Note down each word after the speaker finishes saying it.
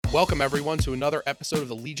Welcome, everyone, to another episode of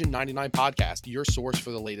the Legion 99 podcast, your source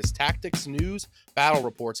for the latest tactics, news, battle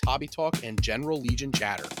reports, hobby talk, and general Legion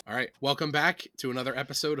chatter. All right, welcome back to another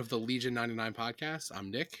episode of the Legion 99 podcast.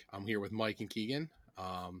 I'm Nick. I'm here with Mike and Keegan.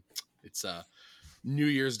 It's New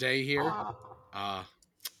Year's Day here.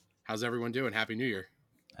 How's everyone doing? Happy New Year.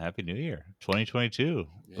 Happy New Year, 2022.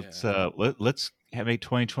 Yeah. Let's make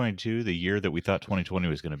 2022 the year that we thought 2020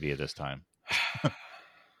 was going to be at this time.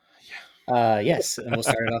 Yes, and we'll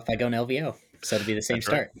start it off by going LVO. So it'll be the same That's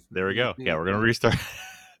right. start. There we go. Yeah, we're going to restart.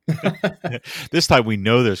 This time we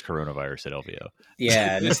know there's coronavirus at LVO.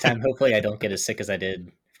 Yeah, and this time hopefully I don't get as sick as I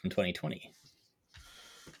did from 2020.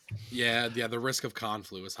 Yeah, the risk of con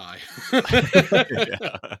flu is high.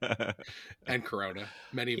 And corona,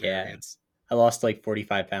 many variants. I lost like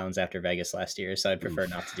 45 pounds after Vegas last year, so I'd prefer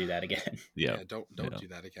not to do that again. Yeah, don't do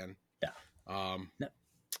that again. No. No.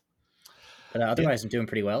 But otherwise, I'm doing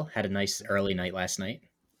pretty well. Had a nice early night last night.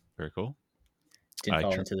 Very cool. Didn't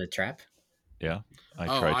fall into the trap. Yeah,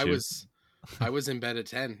 I was in bed at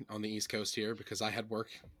 10 on the East Coast here because I had work,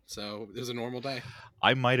 so it was a normal day.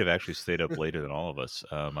 I might have actually stayed up later than all of us.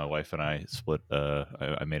 My wife and I split.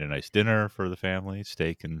 I made a nice dinner for the family,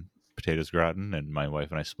 steak and potatoes gratin, and my wife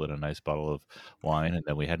and I split a nice bottle of wine, and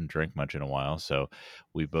then we hadn't drank much in a while, so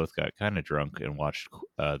we both got kind of drunk and watched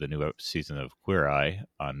the new season of Queer Eye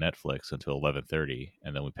on Netflix until 11:30,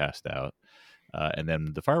 and then we passed out. And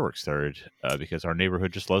then the fireworks started because our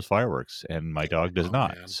neighborhood just loves fireworks, and my dog does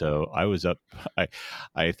not. Man. So I was up.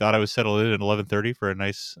 I thought I was settled in at 11:30 for a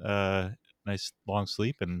nice long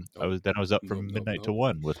sleep, and I was up from midnight to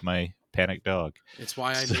 1 with my panicked dog. It's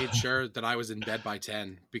why I made sure that I was in bed by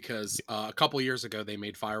 10 because a couple years ago they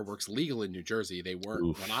made fireworks legal in New Jersey. They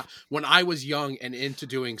weren't when I was young and into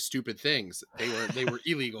doing stupid things. They were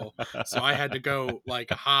illegal. So I had to go like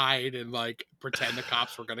hide and like pretend the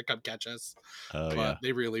cops were going to come catch us. But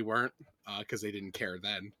they really weren't because they didn't care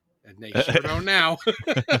then, and they sure don't now.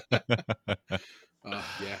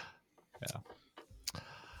 Yeah.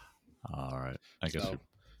 All right. I guess.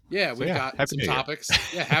 Yeah, we've got some topics.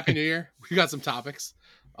 Yeah, Happy New Year. We got some topics.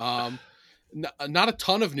 Not a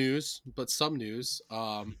ton of news, but some news.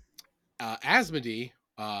 Asmodee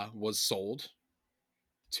was sold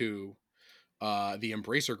to the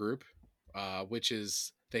Embracer Group, which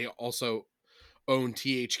is they also own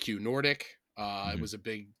THQ Nordic.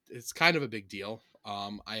 It's kind of a big deal.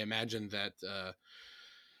 I imagine that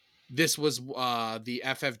this was the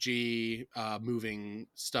FFG moving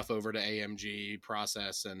stuff over to AMG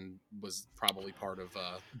process and was probably part of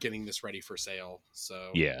getting this ready for sale.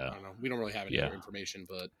 So yeah, I don't know. We don't really have any other information,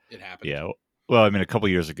 but it happened. Yeah. Well, I mean, a couple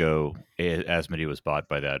of years ago, Asmodee was bought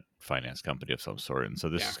by that finance company of some sort, and so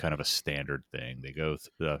this is kind of a standard thing. They go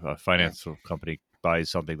a finance company buys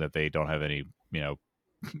something that they don't have any,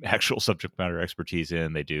 actual subject matter expertise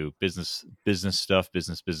in. They do business stuff,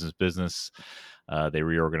 business. They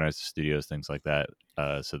reorganize the studios, things like that,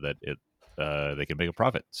 so that they can make a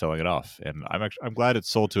profit selling it off. And I'm glad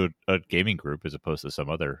it's sold to a gaming group as opposed to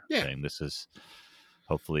some other thing. This is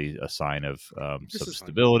hopefully a sign of some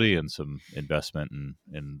stability and some investment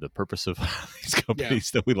in the purpose of these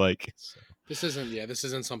companies that we like. So. This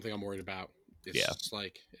isn't something I'm worried about. It's just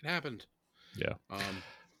like it happened. Yeah.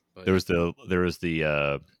 But there was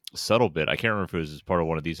the subtle bit. I can't remember if it was part of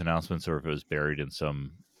one of these announcements or if it was buried in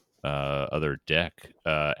some other deck.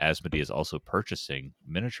 Asmodee is also purchasing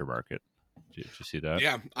Miniature Market. Did you see that?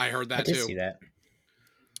 Yeah, I heard that too. I did see that.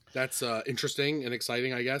 That's interesting and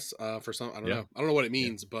exciting, I guess. For some, I don't know. I don't know what it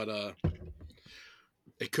means, but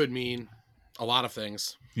it could mean a lot of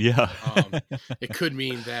things. Yeah. It could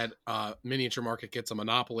mean that Miniature Market gets a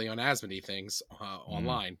monopoly on Asmodee things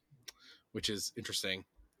online, which is interesting.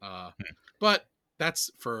 But that's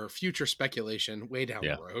for future speculation way down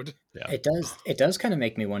the road. Yeah. It does kind of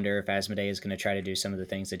make me wonder if Asmodee is going to try to do some of the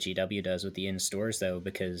things that GW does with the in-stores, though,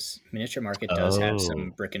 because Miniature Market does have some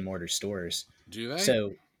brick and mortar stores. Do they?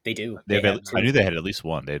 So they do. I knew they had at least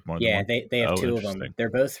one. They had more than one. They have two of them. They're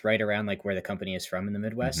both right around like where the company is from in the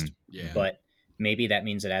Midwest. Mm-hmm. Yeah. But maybe that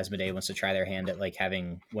means that Asmodee wants to try their hand at like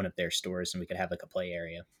having one of their stores, and we could have like a play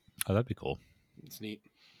area. Oh, that'd be cool. It's neat.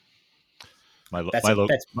 That's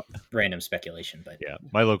random speculation, but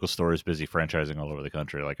my local store is busy franchising all over the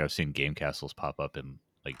country. Like I've seen game castles pop up in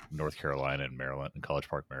like North Carolina and Maryland and College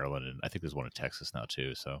Park, Maryland, and I think there's one in Texas now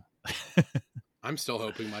too. So I'm still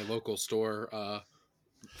hoping my local store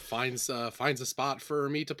finds a spot for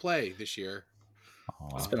me to play this year.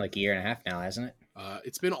 It's been like a year and a half now, hasn't it?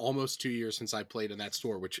 It's been almost 2 years since I played in that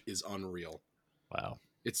store, which is unreal. Wow.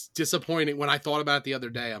 It's disappointing. When I thought about it the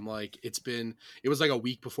other day, I'm like, it was like a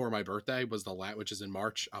week before my birthday was which is in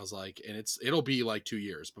March. I was like, and it'll be like 2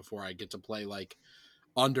 years before I get to play like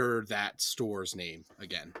under that store's name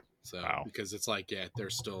again. So because it's like, yeah, they're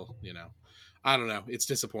still, I don't know. It's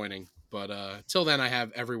disappointing, but till then I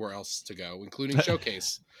have everywhere else to go, including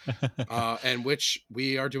Showcase, and which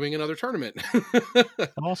we are doing another tournament.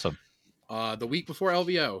 Awesome. The week before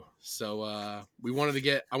LVO. So I wanted to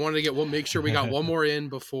get one, make sure we got one more in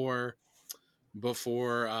before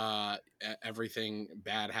everything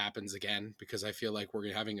bad happens again, because I feel like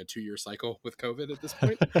we're having a 2-year cycle with COVID at this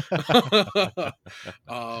point.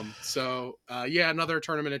 Another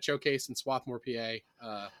tournament at Showcase in Swarthmore,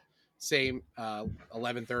 PA. Same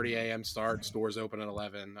 11:30 a.m. start. Stores open at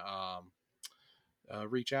 11.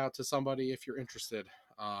 Reach out to somebody if you're interested.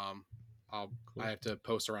 I have to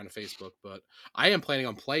post around to Facebook, but I am planning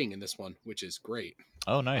on playing in this one, which is great.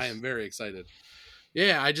 Oh, nice. I am very excited.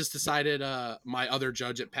 Yeah, I just decided my other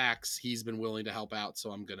judge at PAX, he's been willing to help out,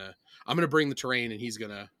 so I'm gonna bring the terrain, and he's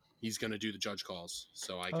gonna do the judge calls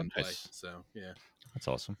so I can play. So yeah, that's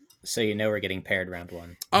awesome. So we're getting paired round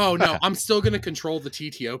 1. Oh no, I'm still gonna control the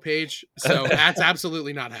TTO page, so that's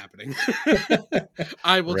absolutely not happening.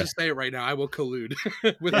 I will just say it right now. I will collude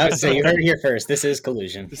with myself. So you heard it here first. This is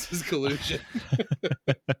collusion. This is collusion.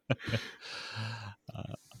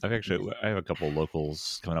 I have a couple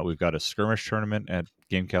locals coming up. We've got a skirmish tournament at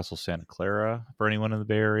Game Castle Santa Clara for anyone in the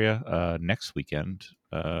Bay Area next weekend.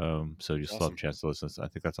 So you still have a chance to listen. I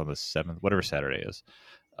think that's on the 7th, whatever Saturday is.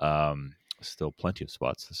 Still plenty of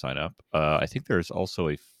spots to sign up. I think there's also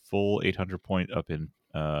a full 800 point up in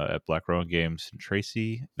at Black Rowan Games in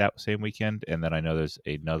Tracy that same weekend, and then I know there's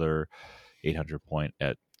another 800 point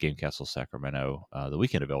at Game Castle Sacramento the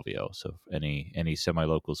weekend of LVO. So any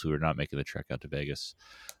semi-locals who are not making the trek out to Vegas,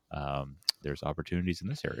 there's opportunities in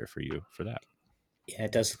this area for you for that. Yeah,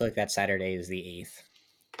 it does look like that Saturday is the 8th.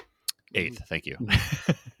 8th, thank you. I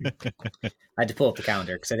had to pull up the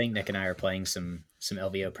calendar because I think Nick and I are playing some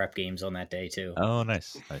LVO prep games on that day too. Oh,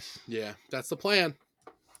 nice. Yeah, that's the plan.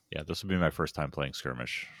 Yeah, this will be my first time playing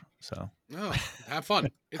skirmish. So have fun.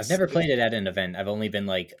 I've never played it at an event. I've only been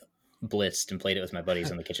blitzed and played it with my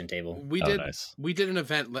buddies on the kitchen table. We did an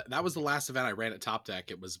event. That was the last event I ran at Top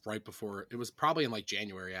Deck. It was right before. It was probably in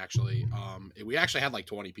January actually. We actually had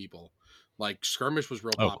 20 people. Skirmish was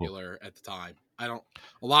real popular at the time. A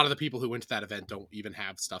lot of the people who went to that event don't even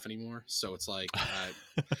have stuff anymore. So it's I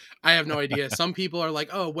have no idea. Some people are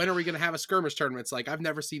oh, when are we going to have a skirmish tournament? It's I've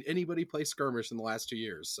never seen anybody play skirmish in the last 2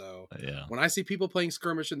 years. So when I see people playing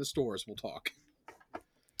skirmish in the stores, we'll talk.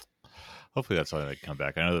 Hopefully that's something that can come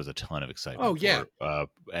back. I know there's a ton of excitement. Oh yeah,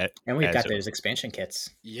 and we've got those expansion kits.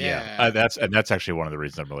 Yeah, that's actually one of the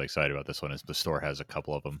reasons I'm really excited about this one is the store has a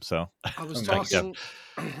couple of them. So I was talking.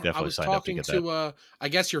 I was talking to I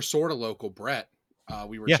guess you're sort of local, Brett.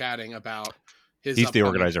 We were chatting about his. He's the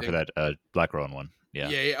organizer for that Black Rowan one.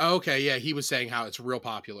 Yeah. Okay. Yeah. He was saying how it's real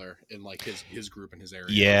popular in his group in his area.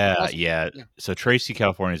 Yeah. So Tracy,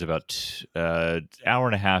 California is about hour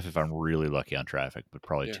and a half if I'm really lucky on traffic, but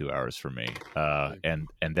probably 2 hours for me. And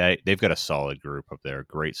they've got a solid group up there.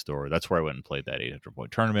 Great store. That's where I went and played that 800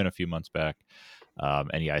 point tournament a few months back.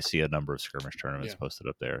 I see a number of skirmish tournaments posted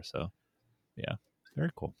up there. So yeah,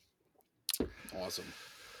 very cool. Awesome.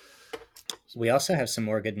 We also have some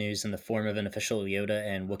more good news in the form of an official Yoda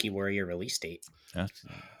and Wookiee Warrior release date,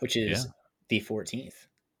 which is the 14th.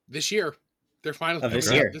 This year. They're finally of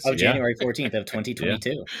this year. January 14th of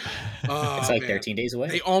 2022. It's 13 days away.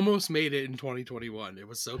 They almost made it in 2021. It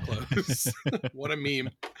was so close. What a meme.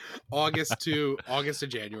 August to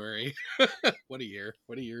January. What a year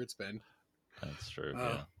it's been. That's true.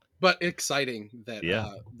 But exciting that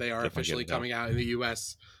they are officially coming out in the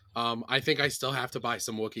US. I think I still have to buy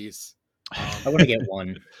some Wookiees. I want to get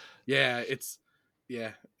one.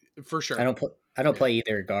 For sure. I don't play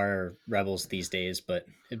either Gar or Rebels these days, but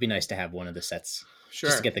it'd be nice to have one of the sets. Sure.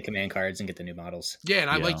 Just to get the command cards and get the new models. Yeah, and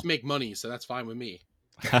I like to make money, so that's fine with me.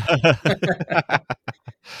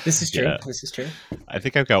 This is true. Yeah. This is true. I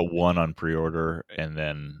think I've got one on pre-order, and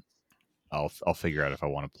then I'll figure out if I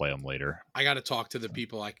want to play them later. I got to talk to the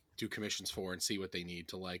people I do commissions for and see what they need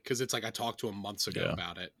to because it's I talked to them months ago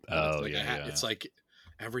about it. It's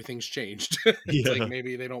everything's changed. It's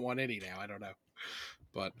maybe they don't want any now. I don't know.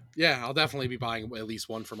 But yeah, I'll definitely be buying at least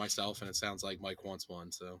one for myself, and it sounds like Mike wants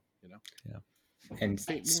one, so Yeah. And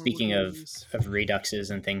speaking of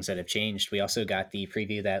reduxes and things that have changed, we also got the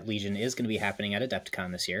preview that Legion is going to be happening at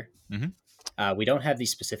Adepticon this year. Mm-hmm. We don't have the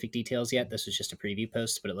specific details yet. This was just a preview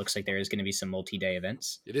post, but it looks like there is going to be some multi-day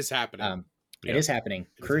events. It is happening. It is happening.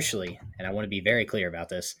 Crucially, and I want to be very clear about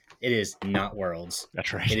this, it is not Worlds.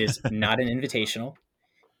 That's right. It is not an invitational.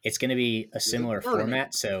 It's going to be a similar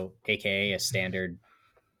format, so aka a standard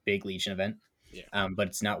big Legion event. Yeah. But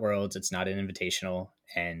it's not Worlds. It's not an invitational,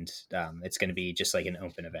 and it's going to be just like an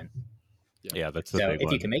open event. Yeah, that's the so big if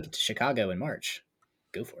one. you can make it to Chicago in March,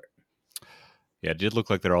 go for it. Yeah, it did look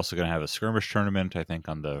like they're also going to have a skirmish tournament, I think,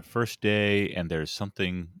 on the first day, and there's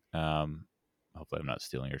something. Hopefully, I'm not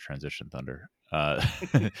stealing your transition thunder.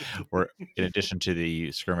 Or in addition to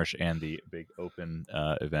the skirmish and the big open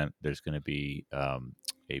event, there's going to be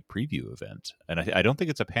a preview event, and I don't think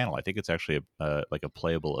it's a panel. I think it's actually like a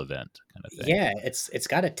playable event kind of thing. Yeah, it's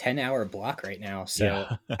got a 10-hour block right now, so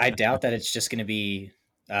I doubt that it's just going to be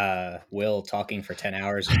Will talking for 10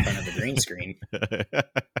 hours in front of the green screen.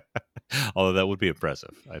 Although that would be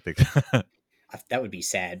impressive, I think. That would be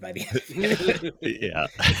sad by the end of it. Yeah.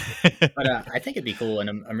 But I think it'd be cool, and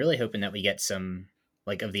I'm really hoping that we get some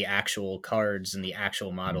like of the actual cards and the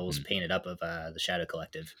actual models painted up of the Shadow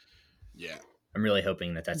Collective. Yeah. I'm really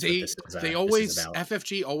hoping that that's what this is. They always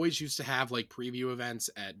FFG always used to have like preview events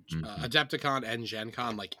at Adepticon and Gen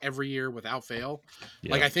Con like every year without fail.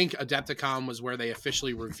 Yeah. Like I think Adepticon was where they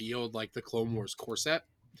officially revealed like the Clone Wars core set.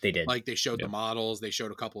 They did. Like they showed the models, they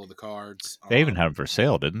showed a couple of the cards. They even had them for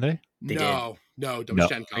sale, didn't they? No, that was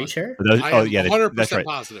Gen Con. Are you sure? Oh yeah, 100%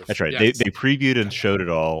 positive. That's right. Yes. They previewed and showed it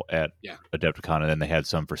all at Adepticon, and then they had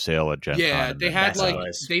some for sale at Gen Con. Yeah, they had like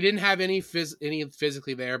they didn't have any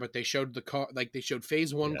physically there, but they showed the car, like they showed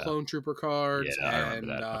Phase 1 Clone Trooper cards and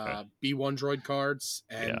B1 droid cards,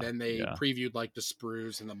 and then they previewed like the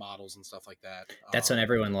sprues and the models and stuff like that. That's when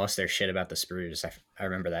everyone lost their shit about the sprues. I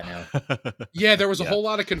remember that now. Yeah, there was a whole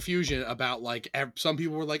lot of confusion about like some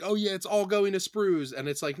people were like, "Oh yeah, it's all going to sprues," and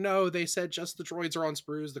it's like, no, they said just the droids are on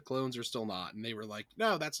sprues, the clones are still not, and they were like,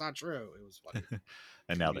 no, that's not true. It was funny.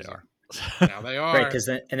 And now they are. Now they are. Right, because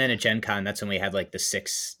then at Gen Con, that's when we had like the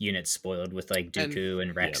 6 units spoiled with like Dooku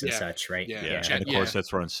and Rex and such, right? Yeah. And the core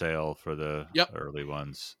sets were on sale for the early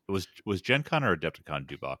ones. Was Gen Con or Adepticon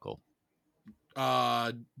debacle?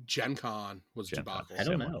 Gen Con was debacle. I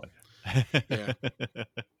don't know.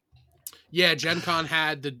 Yeah, Gen Con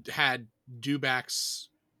had Dewbacks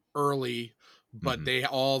early, but they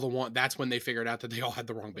that's when they figured out that they all had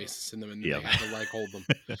the wrong basis in them, and they had to like hold them.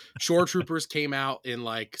 Shore Troopers came out in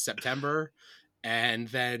like September, and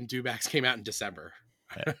then Dewbacks came out in December.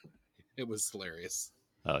 It was hilarious.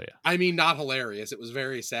 Oh yeah. I mean, not hilarious. It was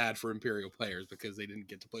very sad for Imperial players because they didn't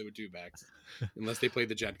get to play with Dewbacks unless they played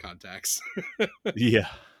the Gen Con tax. Yeah.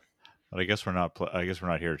 But I guess we're not. I guess we're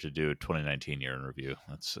not here to do a 2019 year in review.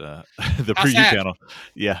 That's the preview panel.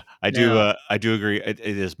 Yeah, I do. I do agree. It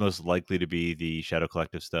is most likely to be the Shadow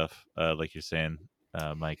Collective stuff, like you're saying,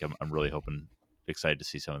 Mike. I'm really excited to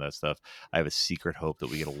see some of that stuff. I have a secret hope that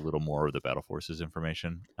we get a little more of the Battle Forces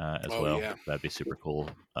information as well. Yeah. That'd be super cool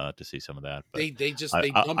to see some of that. But they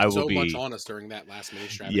dumped so much on us during that last mini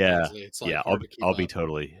strat. Yeah, it's like I'll be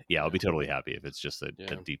totally happy if it's just a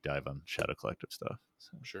deep dive on Shadow Collective stuff.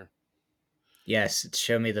 So. Sure. Yes,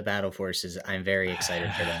 show me the Battle Forces. I'm very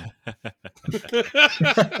excited for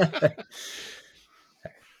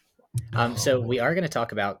them. So we are going to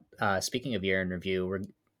talk about, speaking of year in review, we're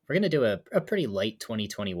going to do a pretty light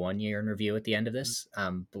 2021 year in review at the end of this.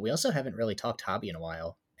 But we also haven't really talked hobby in a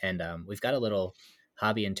while. And we've got a little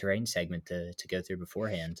hobby and terrain segment to go through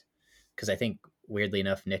beforehand. Because I think, weirdly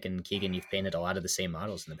enough, Nick and Keegan, you've painted a lot of the same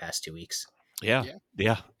models in the past 2 weeks. Yeah.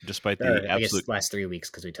 Despite the I guess last 3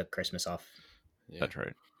 weeks because we took Christmas off. Yeah. That's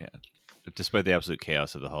right. Yeah. Despite the absolute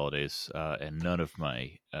chaos of the holidays and none of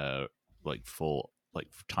my full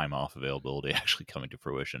time off availability actually coming to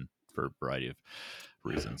fruition for a variety of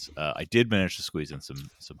reasons, I did manage to squeeze in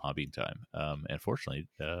some hobby time. And fortunately,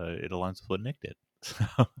 it aligns with what Nick did.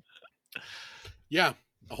 Yeah,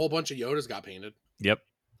 a whole bunch of Yodas got painted. Yep.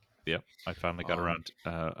 I finally got around.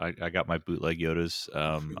 I got my bootleg Yodas.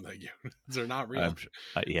 Bootleg Yodas. They're not real.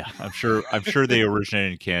 I'm sure they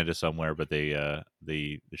originated in Canada somewhere, but the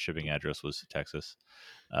shipping address was Texas.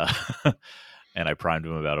 And I primed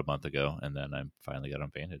them about a month ago, and then I finally got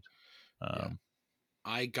them painted.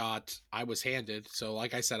 I was handed. So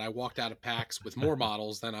like I said, I walked out of PAX with more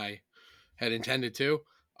models than I had intended to.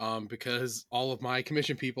 Because all of my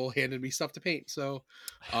commission people handed me stuff to paint. So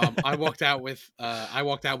I walked out with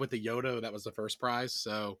the Yoda. That was the first prize.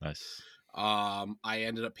 So nice. I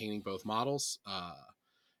ended up painting both models.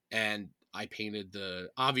 And I painted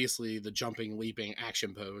obviously the jumping, leaping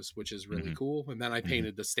action pose, which is really cool. And then I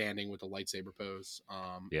painted the standing with the lightsaber pose.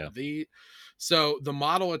 So the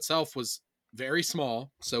model itself was very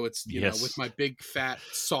small, so it's you know, with my big fat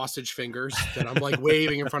sausage fingers that I'm like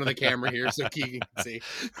waving in front of the camera here so Keegan can see.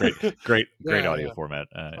 Great audio format.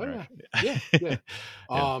 Yeah.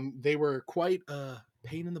 They were quite a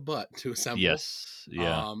pain in the butt to assemble. Yes.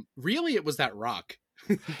 Yeah. Really, it was that rock.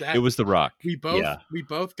 It was The Rock. We both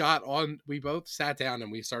sat down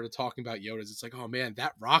and we started talking about Yoda's. It's like, oh man,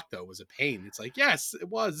 that rock though was a pain. It's like, yes, it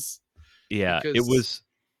was. Yeah, because, it was.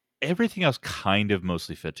 Everything else kind of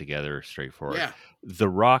mostly fit together, straightforward. Yeah. The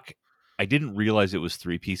Rock, I didn't realize it was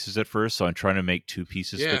 3 pieces at first, so I'm trying to make 2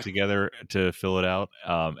 pieces fit together to fill it out.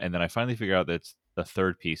 And then I finally figure out that it's a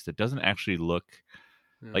third piece that doesn't actually look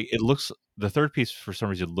like it looks. The third piece for some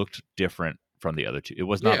reason looked different from the other 2. It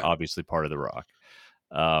was not obviously part of the Rock.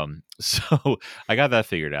 So I got that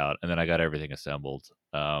figured out, and then I got everything assembled.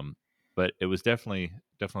 But it was definitely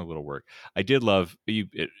a little work. I did love you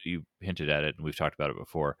hinted at it, and we've talked about it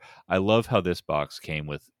before. I love how this box came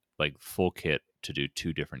with like full kit to do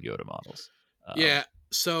 2 different Yoda models.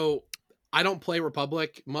 So I don't play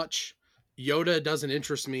Republic much. Yoda doesn't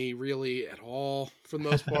interest me really at all for the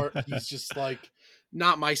most part. He's just like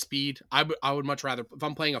not my speed. I would much rather, if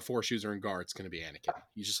I'm playing a Force user in Gar, it's going to be Anakin.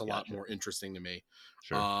 He's just a lot more interesting to me.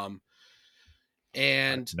 Sure.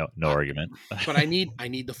 And no argument. But I need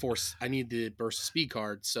the Force. I need the burst of speed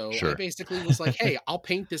card. So I basically was like, hey, I'll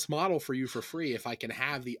paint this model for you for free if I can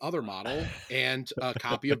have the other model and a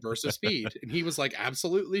copy of burst of speed. And he was like,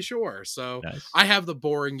 absolutely sure. So I have the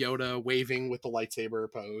boring Yoda waving with the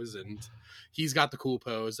lightsaber pose, and he's got the cool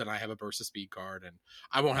pose, and I have a burst of speed card, and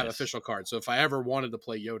I won't have official cards. So if I ever wanted to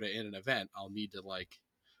play Yoda in an event, I'll need to like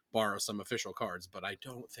borrow some official cards, but I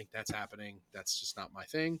don't think that's happening. That's just not my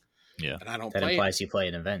thing. Yeah, and I don't. That play implies you play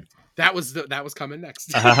an event. That was coming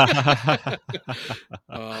next. Yeah,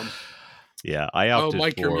 I opted. Oh,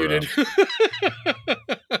 Mike, for, you're muted.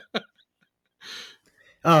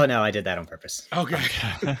 Oh no, I did that on purpose. Okay.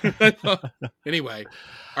 Anyway,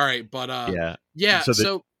 all right, but yeah.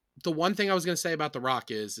 So the one thing I was going to say about the Rock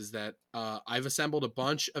is that I've assembled a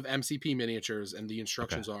bunch of MCP miniatures, and the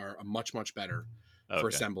instructions are much better for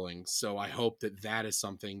assembling. So I hope that is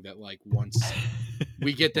something that like once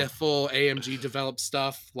we get the full AMG developed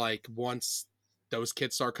stuff, like once those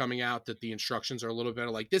kits start coming out, that the instructions are a little better.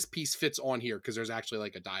 Like this piece fits on here because there's actually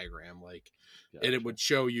like a diagram, like, and it would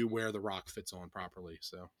show you where the Rock fits on properly.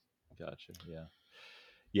 So, gotcha.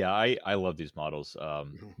 Yeah. I love these models.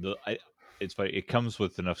 It's funny. It comes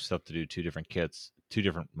with enough stuff to do 2 different kits, 2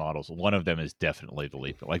 different models. One of them is definitely the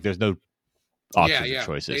Leap. Like there's no options or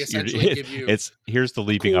choices. They essentially give you here's the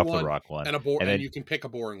leaping off the Rock one, and and you can pick a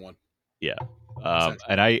boring one. Yeah.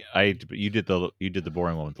 And you did the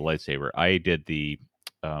boring one with the lightsaber. I did the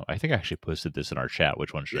I think I actually posted this in our chat.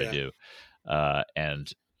 Which one should I do? And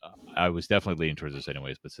I was definitely leaning towards this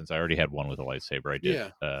anyways, but since I already had one with a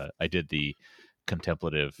lightsaber, I did the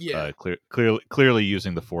contemplative, clearly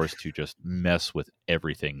using the Force to just mess with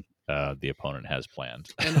everything the opponent has planned.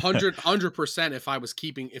 And 100%, if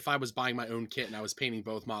I was buying my own kit and I was painting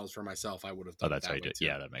both models for myself, I would have done that's how you did. Too.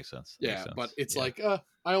 Yeah, that makes sense. But it's like I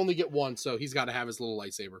only get one, so he's got to have his little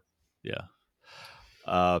lightsaber. Yeah.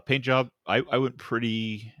 Paint job, I went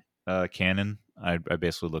pretty canon. I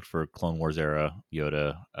basically looked for Clone Wars era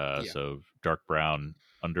Yoda, so dark brown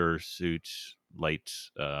undersuit, light.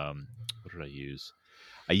 What did I use?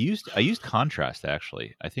 I used contrast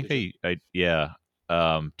actually. I think to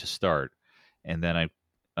start, and then I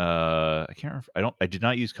can't remember. I did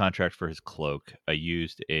not use contrast for his cloak. I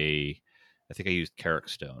think I used Carrick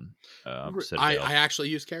Stone. I actually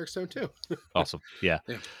used Carrick Stone too. Awesome. Yeah.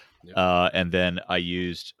 And then I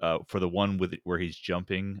used for the one where he's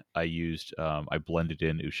jumping, I blended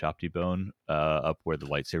in Ushabti bone up where the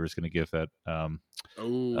lightsaber is going to give that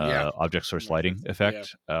object source lighting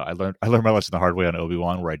effect. I learned my lesson the hard way on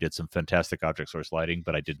Obi-Wan, where I did some fantastic object source lighting,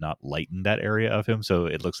 but I did not lighten that area of him, so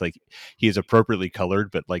it looks like he is appropriately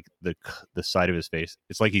colored, but like the side of his face,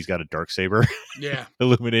 it's like he's got a dark saber,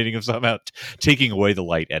 illuminating him somehow, taking away the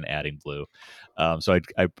light and adding blue. So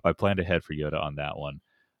I planned ahead for Yoda on that one.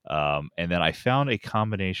 And then I found a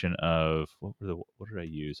combination of what did I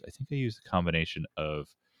use? I think I used a combination of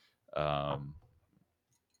I've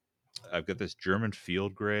got this German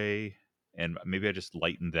field gray, and maybe I just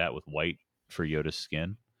lightened that with white for Yoda's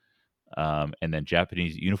skin, and then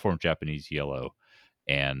uniform Japanese yellow,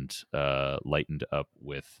 and lightened up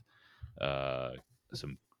with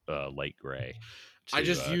some light gray. I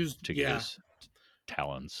just used to get his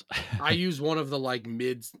talons. I use one of the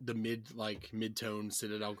mid-tone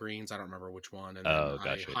Citadel greens. I don't remember which one. And then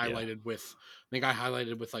I highlighted with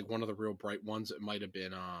like one of the real bright ones. It might have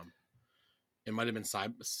been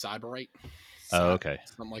Cyberite. Okay.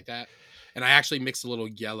 Something like that. And I actually mixed a little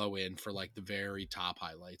yellow in for like the very top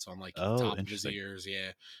highlights on like the top of his ears.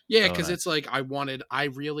 Yeah. Yeah. Cause it's like, I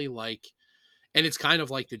really like, and it's kind of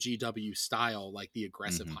like the GW style, like the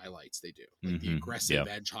aggressive highlights they do, like the aggressive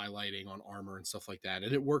edge highlighting on armor and stuff like that.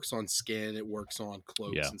 And it works on skin, it works on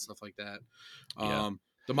cloaks and stuff like that.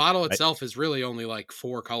 The model itself is really only like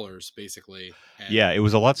 4 colors basically. And it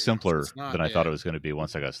was a lot simpler than I thought it was going to be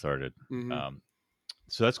once I got started.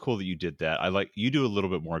 So that's cool that you did that. You do a little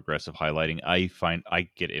bit more aggressive highlighting. I find I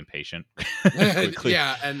get impatient quickly.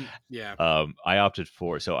 I opted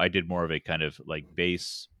for, so I did more of a kind of like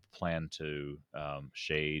base plan to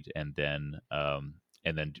shade, and then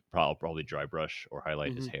probably dry brush or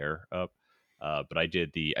highlight his hair up. But I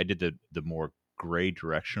did the more gray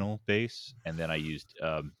directional base, and then I used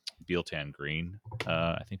Bealtan green.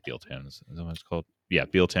 I think Bealtan is that what it's called? Yeah,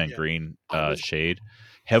 Bealtan green shade,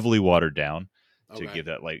 heavily watered down to give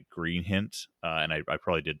that like green hint. And I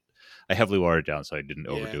heavily watered down, so I didn't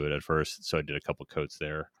overdo it at first. So I did a couple coats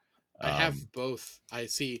there. I have both. I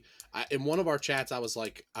see. In one of our chats, I was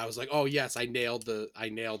like, oh yes, I nailed the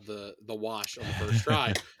wash on the first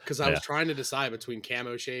try, because I was trying to decide between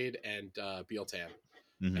Camo Shade and Bealtan,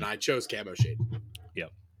 and I chose Camo Shade. Yeah,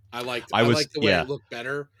 I liked the way it looked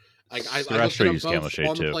better. Like I looked at them both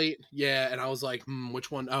on the plate, and I was like, which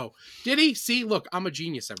one? Oh, did he? See, look, I'm a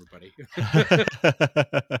genius, everybody.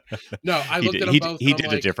 No, I looked at them both. He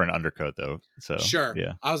did a different undercoat though, so sure.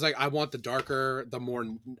 Yeah, I was like, I want the darker, the more,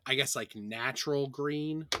 I guess, like natural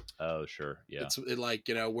green. Oh, sure, yeah. It's like,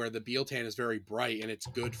 where the Bealtan is very bright and it's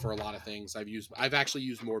good for a lot of things. I've actually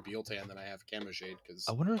used more Bealtan than I have Camo Shade, because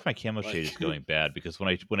I wonder if my Camo Shade is going bad, because when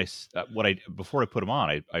I before I put them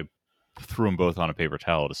on, I threw them both on a paper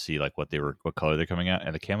towel to see like what color they're coming out,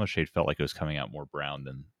 and the Camo Shade felt like it was coming out more brown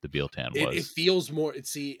than the Bealtan was. It feels more.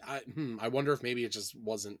 I wonder if maybe it just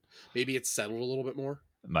wasn't. Maybe it's settled a little bit more.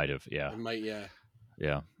 It might have, yeah. It might, yeah.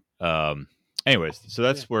 Yeah. Anyways, so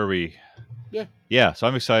that's where we. Yeah. So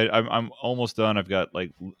I'm excited. I'm almost done. I've got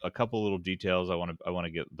like a couple little details. I want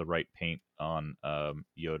to get the right paint on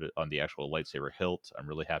Yoda on the actual lightsaber hilt. I'm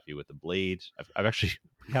really happy with the blade. I'm actually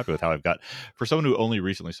happy with how I've got, for someone who only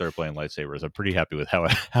recently started playing lightsabers, I'm pretty happy with how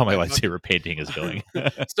my lightsaber painting is going.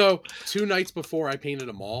 So 2 nights before, I painted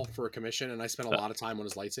them all for a commission, and I spent a lot of time on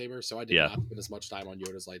his lightsaber, so I did not spend as much time on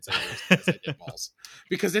Yoda's lightsaber as I did Maul's,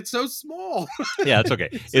 because it's so small. Yeah, it's okay.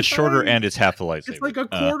 It's shorter and it's half the lightsaber. It's like a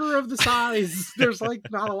quarter of the size. There's like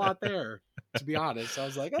not a lot there, to be honest. So I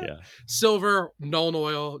was like, silver, Nuln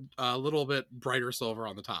Oil, a little bit brighter silver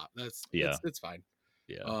on the top. It's fine.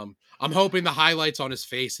 Yeah. I'm hoping the highlights on his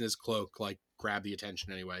face and his cloak like grab the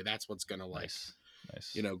attention anyway. That's what's gonna nice.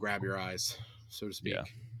 Grab your eyes, so to speak.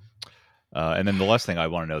 Yeah. And then the last thing I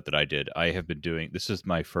want to note that I have been doing. This is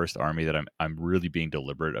my first army that I'm really being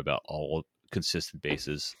deliberate about all consistent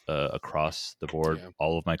bases across the board. Yeah.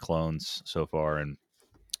 All of my clones so far, and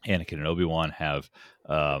Anakin and Obi-Wan have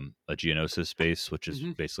a Geonosis base, which is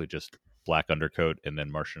basically just black undercoat and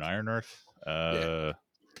then Martian Iron Earth.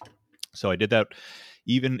 So I did that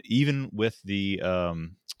even with the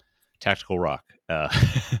Tactical Rock,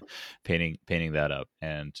 painting that up.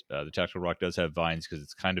 And the Tactical Rock does have vines because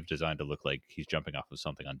it's kind of designed to look like he's jumping off of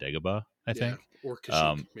something on Dagobah, I think. Or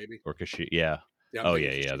Kashyyyk, maybe. Or Kashyyyk, yeah.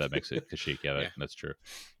 Yeah, that makes it Kashyyyk. Yeah, that's true.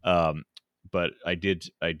 But I did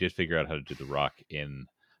figure out how to do the rock in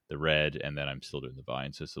the red, and then I'm still doing the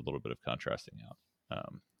vines, so it's a little bit of contrasting out.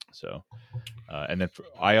 And then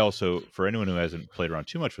I also, for anyone who hasn't played around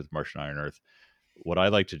too much with Martian Iron Earth, what I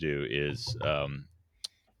like to do is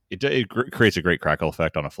it creates a great crackle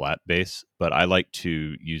effect on a flat base, but I like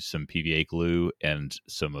to use some PVA glue and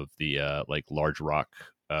some of the like large rock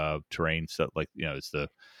terrain stuff, like it's the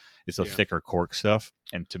thicker cork stuff,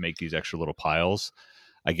 and to make these extra little piles.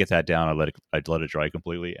 I get that down. I let it dry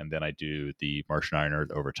completely, and then I do the Martian Iron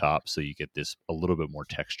Earth over top, so you get this a little bit more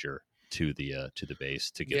texture to the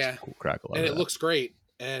base to get some cool crackle. And it looks great,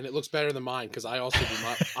 and it looks better than mine, because I also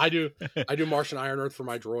do I do Martian Iron Earth for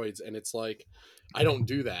my droids, and it's like I don't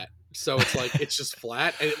do that, so it's like it's just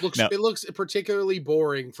flat, and it looks particularly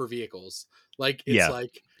boring for vehicles. Like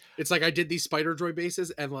it's like I did these spider droid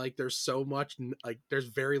bases, and like there's so much, like there's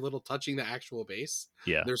very little touching the actual base.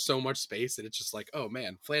 Yeah, there's so much space, and it's just like, oh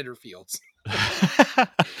man, Flander Fields.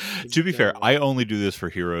 To be fair, I only do this for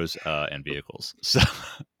heroes and vehicles. So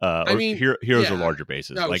heroes are larger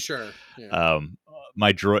bases. Oh, sure. Yeah.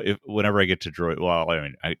 My droid, whenever I get to droid, well, I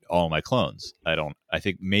mean, all my clones, I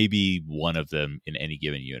think maybe one of them in any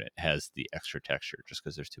given unit has the extra texture, just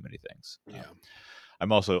because there's too many things. Yeah.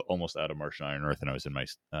 I'm also almost out of Martian Iron Earth, and I was in my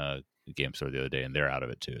game store the other day, and they're out of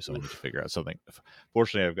it too. So I need to figure out something.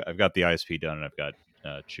 Fortunately, I've got the ISP done, and I've got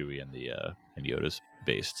Chewie and and Yoda's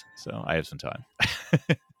based, so I have some time.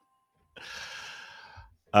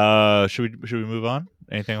 Should we move on?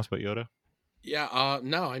 Anything else about Yoda? Yeah,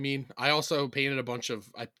 no, I mean, I also painted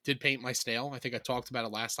I did paint my snail. I think I talked about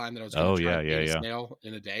it last time that I was going Oh to try yeah, to yeah, paint a yeah. snail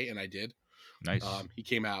in a day, and I did. Nice. He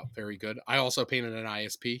came out very good. I also painted an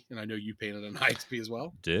ISP, and I know you painted an ISP as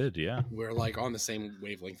well. Did yeah. We're like on the same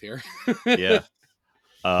wavelength here. Yeah.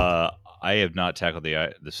 Uh, I have not tackled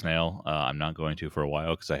the snail. I'm not going to for a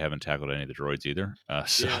while because I haven't tackled any of the droids either.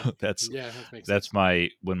 So Yeah, that's yeah, that makes that's sense.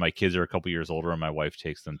 my when my kids are a couple years older and my wife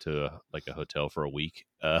takes them to like a hotel for a week,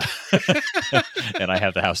 and I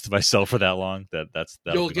have the house to myself for that long. That'll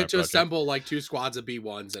You'll be my get to project. assemble like 2 squads of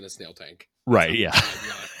B1s and a snail tank. That's Right? how Yeah. much time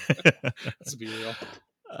you got. Let's be real.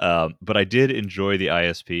 But I did enjoy the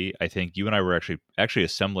ISP. I think you and I were actually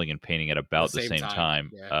assembling and painting at The about the same same time,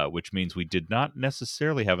 time, yeah. which means we did not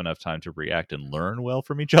necessarily have enough time to react and learn well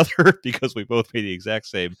from each other because we both made the exact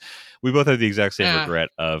same. We both had the exact same Yeah, regret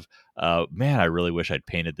of, man, I really wish I'd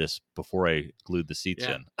painted this before I glued the seats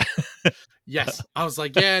yeah. in. Yes, I was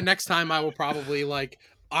like, yeah, next time I will probably like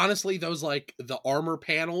honestly those like the armor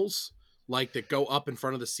panels like that go up in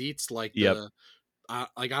front of the seats like Yep.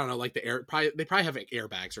 like I don't know like they probably have like,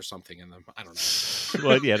 airbags or something in them. I don't know.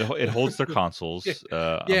 Well, yeah, it holds their consoles. I'm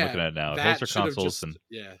Yeah, looking at it now. It holds their that should have consoles just and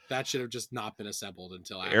that should have just not been assembled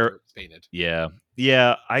until air. after it's painted. Yeah,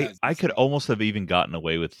 yeah. That's I could insane. almost have even gotten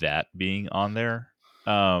away with that being on there.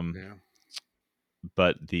 Yeah.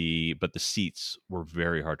 But the seats were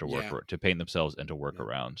very hard to Yeah. to paint themselves and to work Yeah.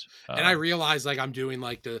 around. And I realized like I'm doing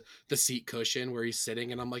like the seat cushion where he's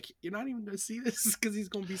sitting, and I'm like, you're not even gonna see this because he's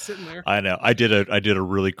gonna be sitting there. I know. I did a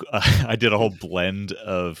really I did a whole blend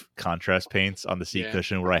of contrast paints on the seat Yeah.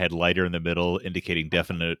 cushion where I had lighter in the middle, indicating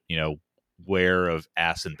definite wear of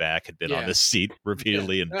ass and back had been on Yeah. this seat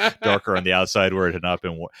repeatedly, and darker on the outside where it had not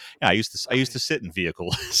been. Yeah, I used to sit in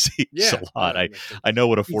vehicle seats a lot. I know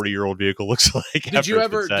what a 40-year-old vehicle looks like. Did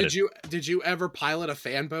you ever pilot a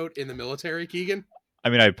fan boat in the military, Keegan? I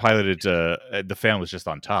mean, I piloted. The fan was just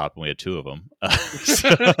on top, and we had 2 of them.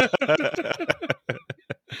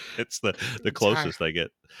 It's the closest I get.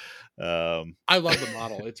 I love the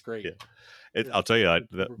model; it's great. Yeah. I'll tell you,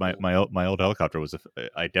 my old helicopter was.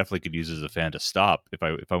 I definitely could use it as a fan to stop if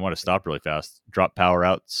I want to stop really fast. Drop power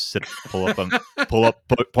out,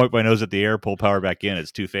 point my nose at the air, pull power back in.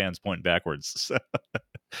 It's 2 fans pointing backwards.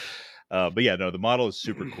 But yeah, no, the model is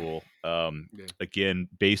super cool. Again,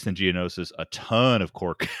 based in Geonosis, a ton of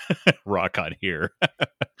cork rock on here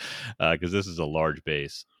because this is a large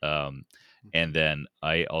base. And then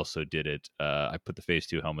I also did it. I put the Phase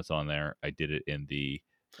 2 helmets on there. I did it in the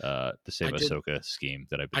same Ahsoka scheme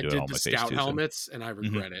that I've been doing all my Phase 2. I did the Scout helmets, and I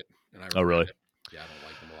regret it. Oh, really? Yeah, I don't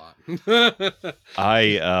like them a lot.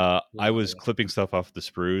 I was clipping stuff off the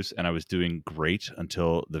sprues, and I was doing great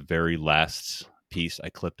until the very last piece I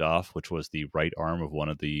clipped off, which was the right arm of one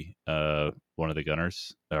of the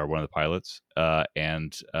gunners or one of the pilots,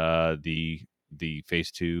 and the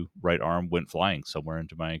Phase 2 right arm went flying somewhere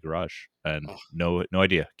into my garage, and no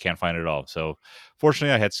idea, can't find it at all. So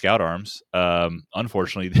fortunately I had scout arms.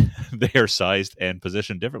 Unfortunately they are sized and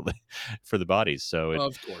positioned differently for the bodies, so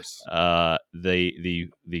of course the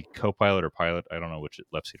co-pilot or pilot, I don't know which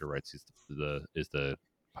left seat or right seat is the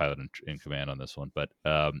pilot in command on this one, but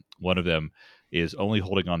one of them is only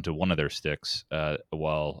holding on to one of their sticks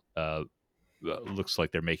while looks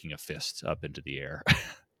like they're making a fist up into the air,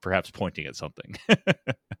 perhaps pointing at something.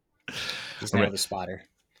 He's now the spotter.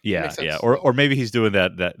 Yeah, yeah, or maybe he's doing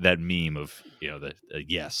that meme of the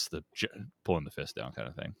yes, the pulling the fist down kind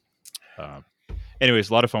of thing. Anyways,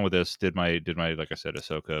 a lot of fun with this. Did my like I said,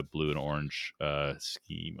 Ahsoka blue and orange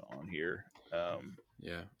scheme on here.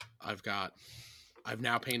 Yeah, I've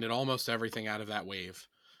now painted almost everything out of that wave.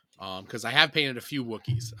 Because I have painted a few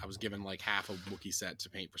Wookiees. I was given like half a Wookiee set to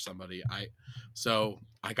paint for somebody. So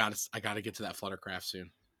I gotta get to that Fluttercraft soon.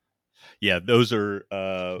 Yeah, those are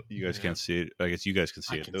you guys can't see it. I guess you guys can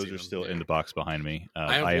see it. Those are still in the box behind me.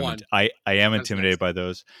 I have one. I am intimidated by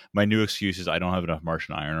those. My new excuse is I don't have enough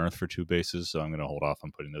Martian Iron Earth for 2 bases, so I'm going to hold off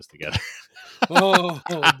on putting those together.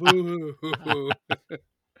 Boo!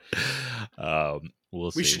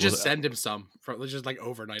 We'll see. We should just send him some. Let's just like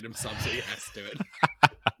overnight him some so he has to do it.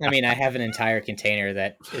 I mean, I have an entire container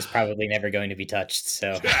that is probably never going to be touched.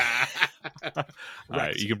 So, all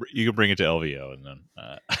right, you can bring it to LVO, and then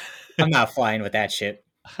I'm not flying with that shit.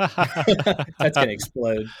 That's gonna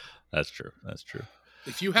explode. That's true.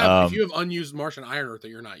 If you have unused Martian Iron Earth that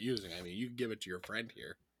you're not using, I mean, you can give it to your friend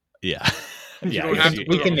here. Yeah, yeah.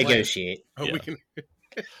 We can negotiate. We can.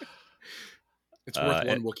 It's worth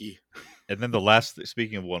one Wookiee. And then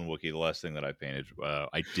speaking of one Wookiee, the last thing that I painted,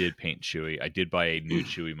 I did paint Chewie. I did buy a new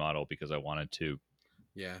Chewie model because I wanted to.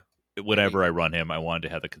 Yeah. Whenever I run him, I wanted to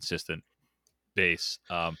have the consistent base.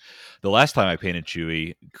 The last time I painted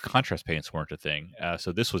Chewie, contrast paints weren't a thing,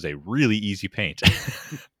 so this was a really easy paint.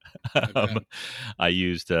 I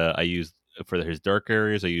used for his dark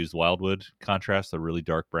areas, I used Wildwood contrast, a really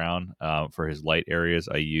dark brown. For his light areas,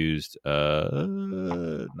 I used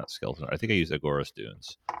not Skeleton. I think I used Agoras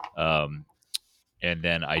Dunes. And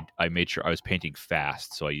then I made sure I was painting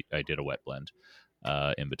fast, so I did a wet blend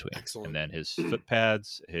in between. Excellent. And then his foot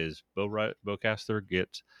pads, his bowcaster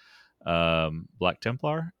get Black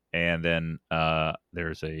Templar, and then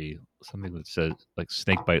there's something that says like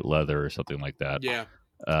snakebite leather or something like that. Yeah,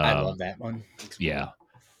 I love that one.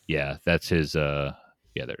 Yeah, that's his. There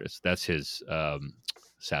it is. That's his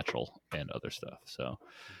satchel and other stuff. So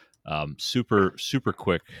super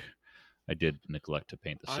quick. I did neglect to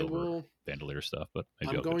paint the silver bandolier stuff, but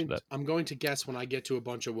maybe I'll get to that. I'm going to guess when I get to a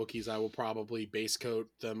bunch of Wookiees, I will probably base coat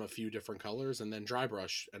them a few different colors and then dry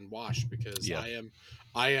brush and wash, because I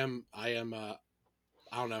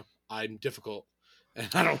don't know. I'm difficult. And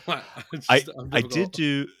I don't want. I did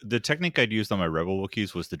do the technique I'd used on my Rebel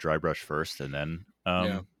Wookiees was to dry brush first and then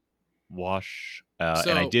wash.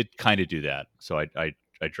 And I did kind of do that. So I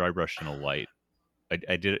dry brushed in a light.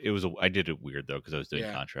 I did it weird though because I was doing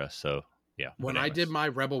contrast. So yeah. When I did my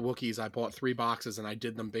Rebel Wookiees, I bought 3 boxes and I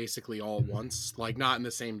did them basically all once, like not in the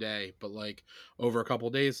same day, but like over a couple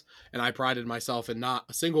of days. And I prided myself in not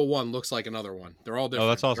a single one looks like another one. They're all different. Oh,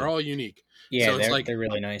 that's awesome. They're all unique. Yeah, so they're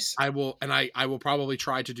really nice. I will probably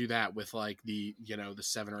try to do that with like the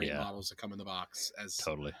 7 or 8 models that come in the box as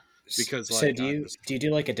totally. Because so do you do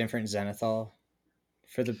like a different Zenithal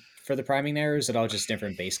for the priming there, or is it all just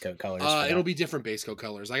different base coat colors? It'll be different base coat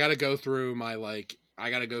colors. I got to go through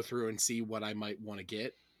and see what I might want to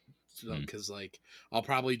get. Because like I'll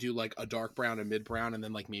probably do like a dark brown and mid brown, and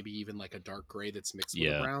then like maybe even like a dark gray that's mixed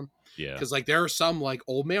with a brown. Yeah. Because like there are some like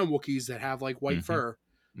old man Wookiees that have like white fur.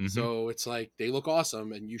 Mm-hmm. So it's like they look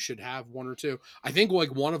awesome, and you should have 1 or 2. I think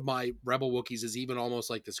like one of my Rebel Wookiees is even almost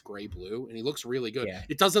like this gray blue, and he looks really good. Yeah.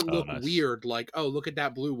 It doesn't look weird, like, oh, look at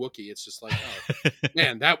that blue Wookiee. It's just like, oh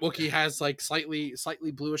man, that Wookiee has like slightly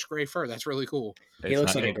bluish gray fur. That's really cool. He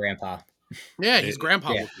looks like a grandpa. Yeah, he's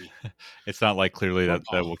grandpa Wookiee. It's not like clearly that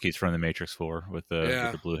Wookiee's from the Matrix 4 with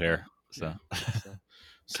the blue hair. So.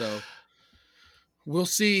 So we'll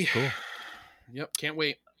see. Cool. Yep, can't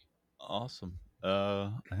wait. Awesome. I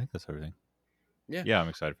think that's everything. Yeah, I'm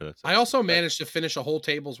excited for that. I also managed to finish a whole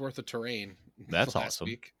table's worth of terrain. That's awesome.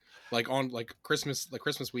 Week. Like on like Christmas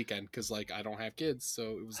weekend, because like I don't have kids,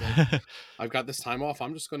 so it was like I've got this time off.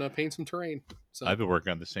 I'm just gonna paint some terrain. So I've been working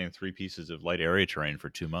on the same 3 pieces of light area terrain for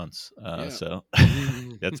 2 months. So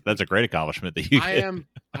that's a great accomplishment that you. I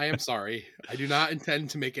am sorry. I do not intend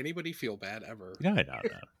to make anybody feel bad ever. No,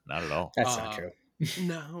 not at all. That's not true.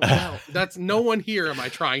 No, that's no one here am I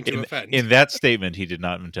trying to offend. In that statement, he did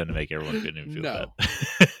not intend to make everyone feel bad.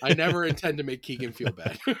 I never intend to make Keegan feel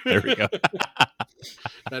bad. There we go.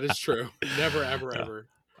 That is true. Never, ever.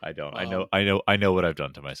 I don't. I know what I've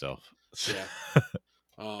done to myself.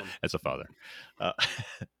 Yeah. As a father.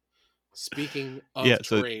 Speaking of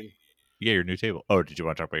terrain. Your new table. Oh, did you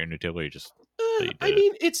want to talk about your new table? Or you just. I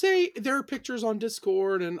mean, there are pictures on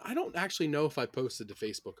Discord, and I don't actually know if I posted to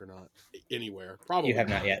Facebook or not anywhere. Probably you have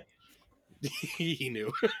not yet. He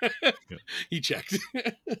knew. He checked.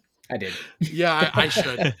 I did. Yeah, I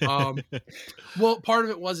should. Well, part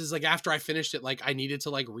of it is like after I finished it, like I needed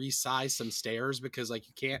to like resize some stairs because like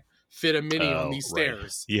you can't fit a mini on these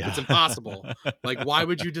stairs. Yeah, it's impossible. Like, why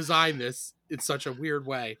would you design this in such a weird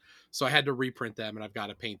way? So I had to reprint them, and I've got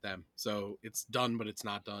to paint them. So it's done, but it's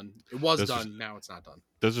not done. It was done. Now it's not done.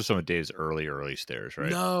 Those are some of Dave's early stairs, right?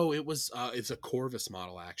 No, it was. It's a Corvus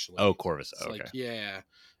model, actually. Oh, Corvus. Okay. Like, yeah,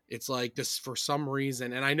 it's like this for some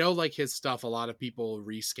reason, and I know like his stuff. A lot of people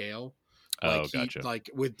rescale. Like gotcha. Like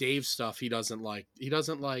with Dave's stuff, he doesn't like.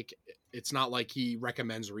 It's not like he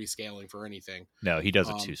recommends rescaling for anything. No, he does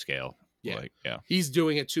it to scale. Yeah, yeah. He's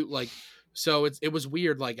doing it to like. So it was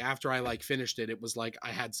weird. Like after I like finished it, it was like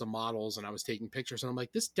I had some models and I was taking pictures and I'm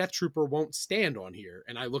like, this Death Trooper won't stand on here.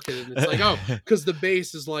 And I looked at it and it's like, oh, because the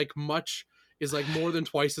base is like more than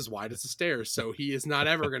twice as wide as the stairs, so he is not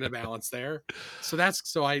ever going to balance there.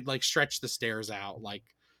 So I like stretched the stairs out like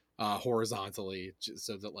horizontally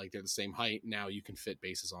so that like they're the same height. Now you can fit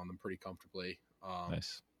bases on them pretty comfortably.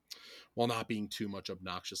 Nice. While not being too much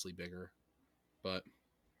obnoxiously bigger, but.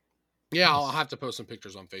 Yeah, I'll have to post some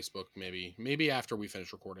pictures on Facebook. Maybe after we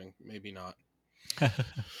finish recording. Maybe not.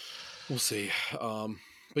 We'll see.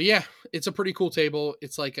 But yeah, it's a pretty cool table.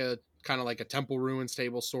 It's like a kind of like a Temple Ruins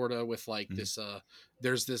table, sort of, with like this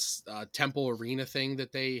there's this temple arena thing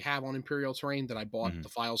that they have on Imperial Terrain that I bought the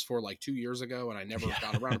files for like 2 years ago, and I never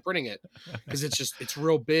got around to printing it because it's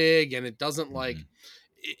real big, and it doesn't like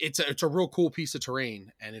it's a real cool piece of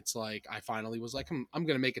terrain. And it's like I finally was like, I'm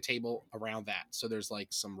gonna make a table around that. So there's like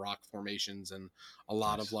some rock formations and a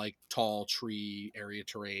lot of like tall tree area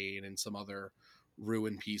terrain and some other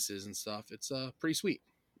ruin pieces and stuff. It's pretty sweet.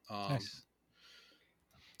 Nice.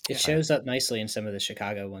 It shows up nicely in some of the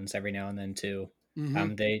Chicago ones every now and then too.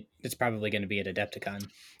 It's probably going to be at Adepticon.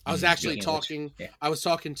 I was actually talking. I was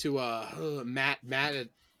talking to Matt at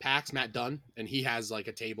PAX, Matt Dunn, and he has like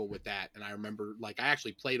a table with that. And I remember like I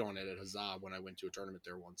actually played on it at Huzzah when I went to a tournament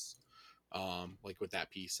there once, like with that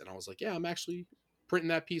piece. And I was like, yeah, I'm actually printing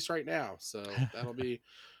that piece right now, so that'll be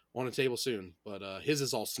on a table soon. But his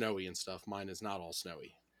is all snowy and stuff. Mine is not all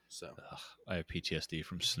snowy. So I have PTSD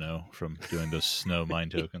from snow, from doing those snow mine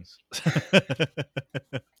tokens.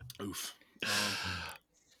 Oof.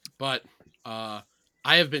 But I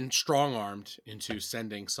have been strong-armed into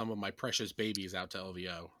sending some of my precious babies out to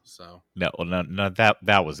LVO. So no,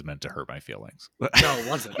 that was meant to hurt my feelings. No, it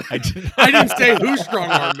wasn't. I didn't say who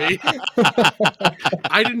strong-armed me.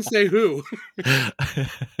 I didn't say who.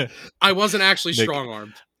 I wasn't actually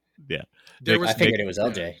strong-armed. Yeah, I figured it was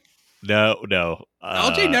LJ. Yeah. No.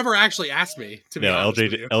 LJ never actually asked me. To be honest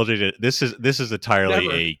with you. LJ did. This is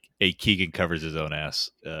entirely a Keegan covers his own ass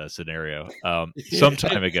scenario. Some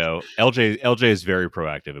time ago, LJ is very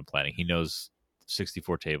proactive in planning. He knows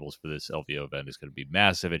 64 tables for this LVO event is going to be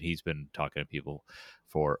massive, and he's been talking to people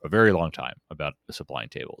for a very long time about supplying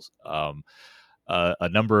tables. A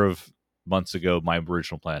number of months ago, my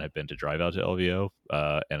original plan had been to drive out to LVO,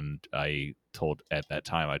 and I told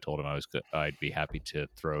him I'd be happy to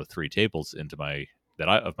throw 3 tables into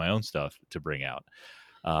of my own stuff to bring out.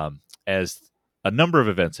 As a number of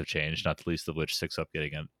events have changed, not the least of which 6 Up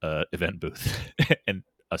getting an event booth and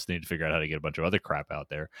us needing to figure out how to get a bunch of other crap out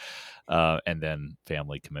there, and then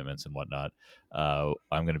family commitments and whatnot. I'm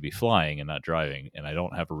going to be flying and not driving, and I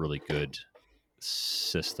don't have a really good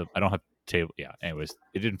system. I don't have table. Yeah. Anyways,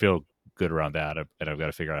 it didn't feel good around that, and I've got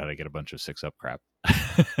to figure out how to get a bunch of 6 Up crap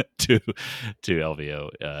to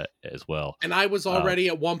LVO as well. And I was already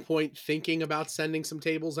at one point thinking about sending some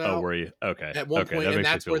tables out. Oh, were you? Okay. At one point, and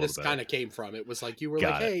that's where this kind of came from. It was like you were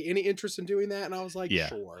hey, any interest in doing that? And I was like,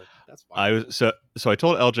 sure, that's fine. So I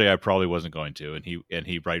told LJ I probably wasn't going to, and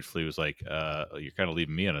he rightfully was like, "You're kind of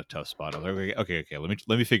leaving me in a tough spot." I was like, "Okay, let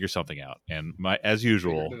me figure something out." And as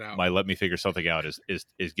usual, my let me figure something out is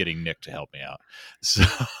getting Nick to help me out. So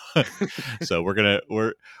so we're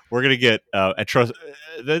gonna get and trust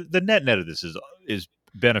the net of this is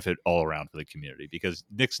benefit all around for the community, because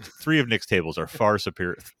 3 of Nick's tables are far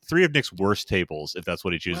superior. 3 of Nick's worst tables, if that's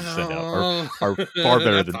what he chooses to send out, are far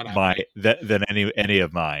better than any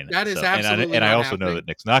of mine. That is absolutely and I also know that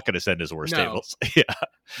Nick's not going to send his worst tables. Yeah,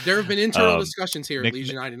 there have been internal discussions here at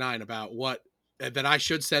Legion 99 about that I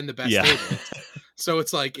should send the best tables. So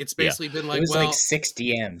it's basically been like, it was like 6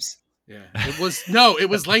 DMs. Yeah, it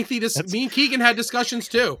was lengthy. Me and Keegan had discussions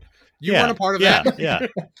too. You weren't a part of that.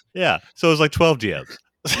 Yeah. So it was like 12 GMs.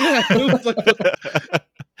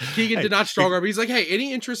 Keegan did not strong arm. He's like, hey,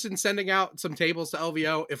 any interest in sending out some tables to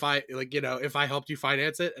LVO if I helped you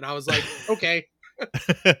finance it? And I was like, okay.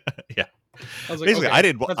 Yeah. I was like, basically, okay,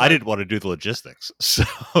 I didn't want to do the logistics. So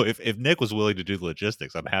if Nick was willing to do the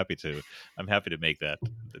logistics, I'm happy to make that,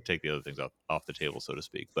 take the other things off the table, so to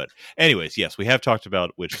speak. But anyways, yes, we have talked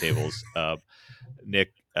about which tables.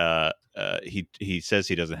 Nick, he says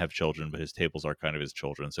he doesn't have children, but his tables are kind of his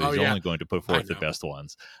children, so he's only going to put forth the best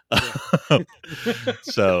ones.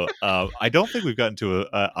 So I don't think we've gotten to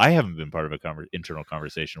I haven't been part of a internal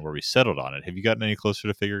conversation where we settled on it. Have you gotten any closer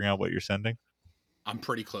to figuring out what you're sending? I'm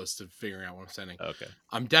pretty close to figuring out what I'm sending. Okay.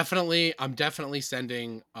 I'm definitely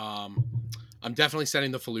sending the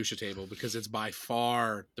Felucia table, because it's by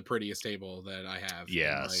far the prettiest table that I have.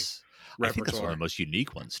 Yes. I think that's one of the most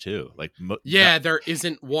unique ones too. Like, there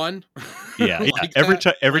isn't one. Yeah, like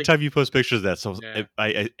every time you post pictures of that, so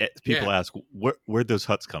people ask where'd those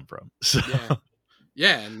huts come from. So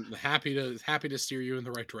and happy to steer you in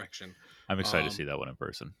the right direction. I'm excited to see that one in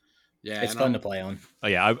person. Yeah, it's fun to play on. Oh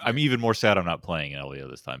yeah, I'm even more sad I'm not playing in LVO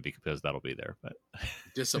this time, because that'll be there. But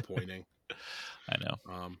disappointing. I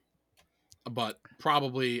know. But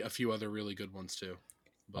probably a few other really good ones too.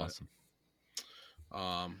 But,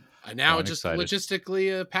 awesome. And now just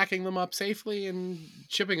logistically packing them up safely and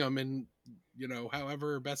shipping them, and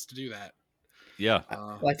however best to do that. Yeah.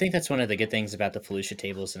 Well, I think that's one of the good things about the Felucia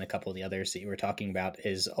tables and a couple of the others that you were talking about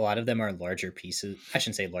is a lot of them are larger pieces. I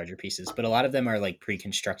shouldn't say larger pieces, but a lot of them are like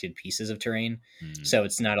pre-constructed pieces of terrain. So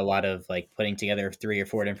it's not a lot of like putting together 3 or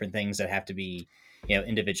 4 different things that have to be,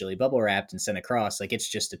 individually bubble wrapped and sent across. Like it's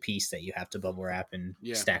just a piece that you have to bubble wrap and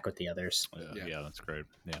stack with the others. Yeah, that's great.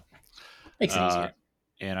 Yeah. Makes it easier.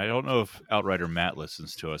 And I don't know if Outrider Matt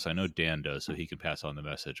listens to us. I know Dan does, so he can pass on the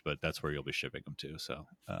message. But that's where you'll be shipping them to. So,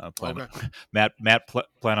 Matt,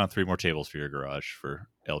 plan on 3 more tables for your garage for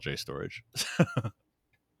LJ storage.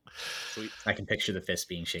 Sweet. I can picture the fist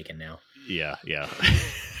being shaken now. Yeah.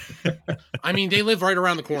 I mean, they live right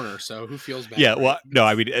around the corner, so who feels bad? Yeah. Well, no,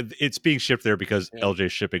 I mean it's being shipped there because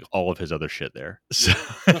LJ's shipping all of his other shit there. So.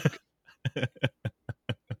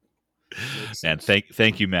 And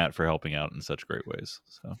thank you, Matt, for helping out in such great ways.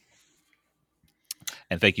 So,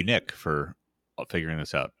 and thank you, Nick, for figuring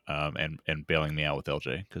this out and bailing me out with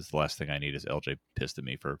LJ, because the last thing I need is LJ pissed at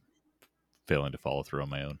me for failing to follow through on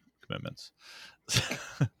my own commitments.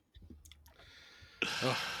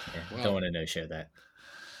 Don't want to no-show that.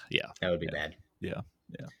 Yeah, that would be bad. Yeah.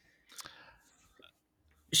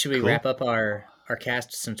 Should we wrap up our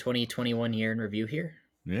cast some 2021 year in review here?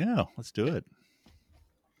 Yeah, let's do it.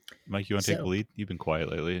 Mike, you want to take the lead? You've been quiet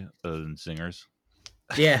lately, other than singers.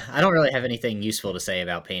 Yeah, I don't really have anything useful to say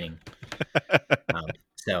about painting.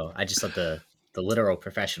 So I just let the literal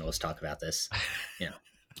professionals talk about this.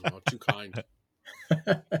 Too kind.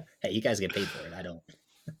 Hey, you guys get paid for it. I don't.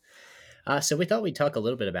 So we thought we'd talk a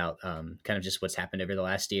little bit about kind of just what's happened over the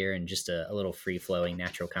last year and just a little free-flowing,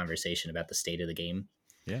 natural conversation about the state of the game.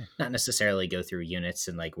 Yeah. Not necessarily go through units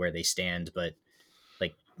and like where they stand, but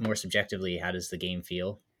like more subjectively, how does the game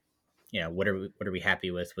feel? What are we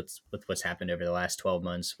happy with? What's happened over the last 12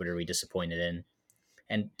 months? What are we disappointed in?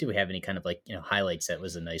 And do we have any kind of like, highlights that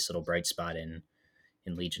was a nice little bright spot in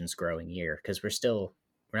Legion's growing year? Because we're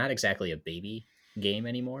not exactly a baby game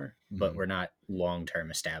anymore, but we're not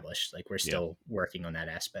long-term established. Like we're still working on that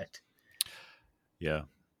aspect. Yeah.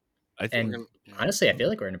 Honestly, I feel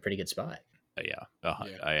like we're in a pretty good spot.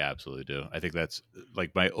 I absolutely do. I think that's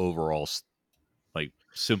like my overall like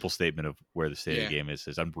simple statement of where the state of the game is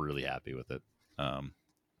I'm really happy with it.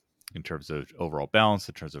 In terms of overall balance,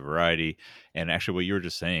 in terms of variety, and actually what you were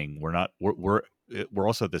just saying, we're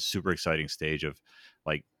also at this super exciting stage of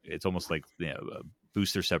like, it's almost like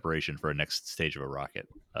booster separation for a next stage of a rocket.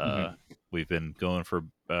 We've been going for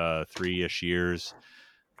 3-ish years.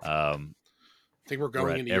 I think we're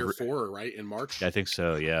going into year 4, right? In March. I think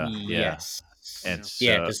so. Yeah. Yes. And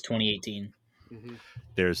because 2018.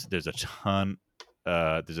 There's a ton.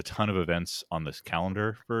 There's a ton of events on this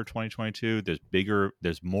calendar for 2022.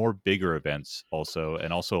 There's more bigger events also,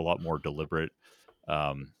 and also a lot more deliberate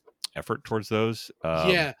effort towards those.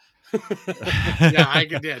 Yeah,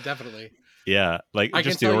 definitely. Yeah, like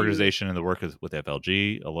just the organization and the work with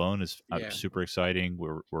FLG alone is super exciting.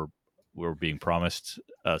 We're being promised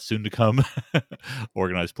soon to come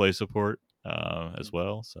organized play support as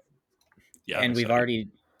well. So and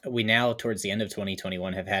we now towards the end of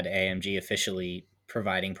 2021 have had AMG officially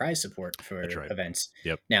providing prize support for events.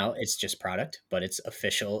 Yep. Now it's just product, but it's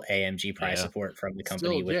official AMG prize support from the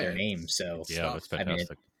company with their name. So that's fantastic. I mean, it's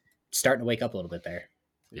starting to wake up a little bit there.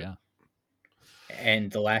 Yeah. And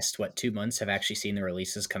the last 2 months have actually seen the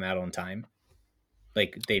releases come out on time.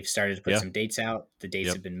 Like they've started to put some dates out. The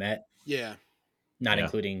dates have been met. Yeah. Not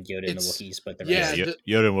including Yoda and the Wookiees, but the rest.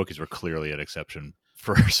 Yoda and Wookiees were clearly an exception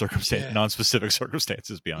for non-specific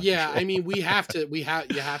circumstances beyond control. I mean, you have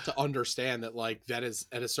to understand that like that is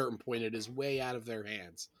at a certain point it is way out of their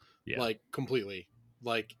hands. Like completely.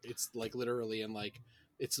 Like it's like literally and like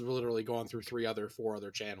it's literally gone through 4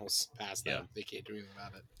 other channels past them. They can't do anything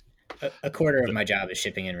about it. A quarter of my job is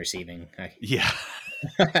shipping and receiving.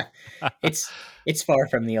 It's far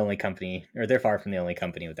from the only company, or they're far from the only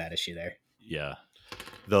company with that issue there. Yeah.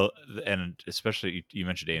 And especially you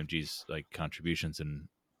mentioned AMG's like contributions in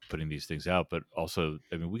putting these things out, but also,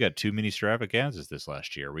 I mean, we got 2 mini extravaganzas this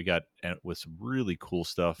last year. We got with some really cool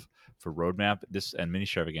stuff for roadmap. This and mini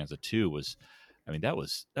extravaganza 2 was, I mean, that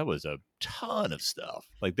was a ton of stuff.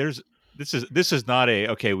 Like this is not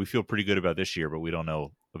okay, we feel pretty good about this year, but we don't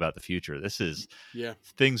know about the future. This is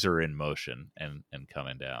things are in motion and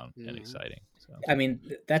coming down and exciting. So I mean,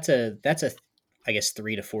 that's a I guess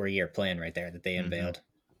 3 to 4 year plan right there that they unveiled.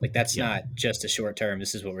 Like that's not just a short term.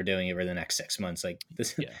 This is what we're doing over the next 6 months. Like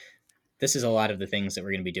this, this is a lot of the things that we're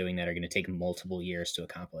going to be doing that are going to take multiple years to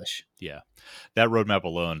accomplish. Yeah, that roadmap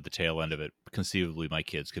alone, the tail end of it, conceivably, my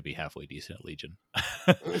kids could be halfway decent at Legion.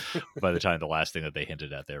 by the time the last thing that they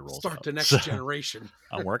hinted at there rolls Start out. the next generation.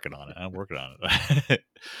 I'm working on it.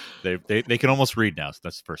 They can almost read now, so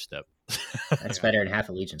that's the first step. That's better than half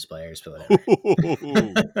Allegiance players, but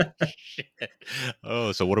whatever. Shit.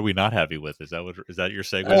 Oh, so what are we not happy with? Is that your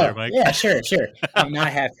segue there, Mike? Yeah, sure. I'm not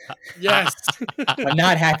happy. Yes. I'm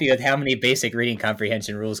not happy with how many basic reading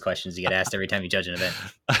comprehension rules questions you get asked every time you judge an event.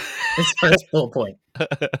 That's the first bullet point.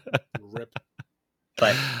 Rip.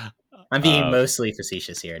 But I'm being mostly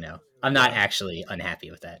facetious here now. I'm not actually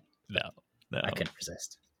unhappy with that. No. I couldn't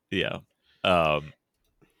resist. Yeah.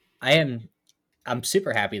 I'm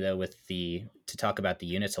super happy though to talk about the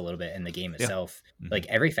units a little bit and the game itself. Yeah. Like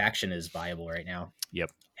every faction is viable right now. Yep.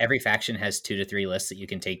 Every faction has 2 to 3 lists that you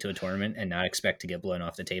can take to a tournament and not expect to get blown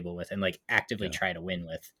off the table with, and like actively try to win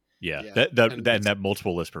with. Yeah. That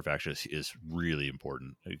multiple list per faction is really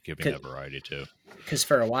important, giving that variety too. Because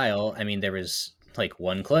for a while, I mean, there was like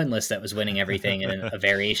one clone list that was winning everything and a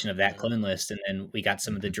variation of that clone list, and then we got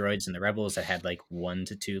some of the droids and the rebels that had like 1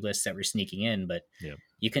 to 2 lists that were sneaking in, but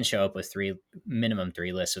you can show up with minimum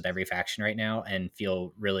 3 lists with every faction right now and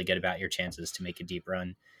feel really good about your chances to make a deep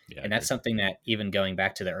run. And that's something that even going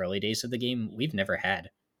back to the early days of the game, we've never had.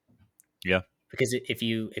 Yeah. Because if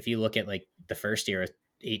you look at like the first year of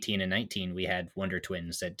 18 and 19, we had Wonder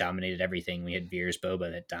Twins that dominated everything. We had Veers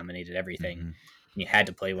Boba that dominated everything. And you had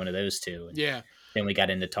to play one of those two. And then we got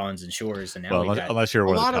into Tawns and Shores, and now unless you're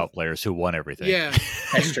one of the top players who won everything. Yeah,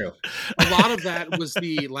 that's true. A lot of that was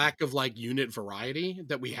the lack of like unit variety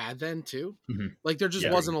that we had then too. Like there just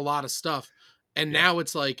wasn't a lot of stuff, and now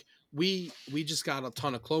it's like we just got a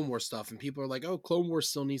ton of Clone Wars stuff, and people are like, "Oh, Clone Wars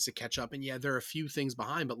still needs to catch up." And yeah, there are a few things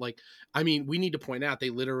behind, but like, I mean, we need to point out they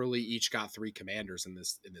literally each got 3 commanders in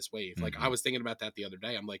this wave. Like I was thinking about that the other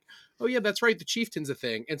day. I'm like, "Oh yeah, that's right. The Chieftain's a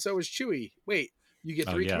thing, and so is Chewie." Wait. You get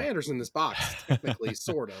 3 commanders in this box, technically,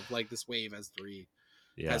 sort of. Like this wave has 3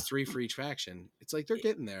 for each faction. It's like they're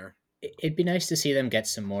getting there. It'd be nice to see them get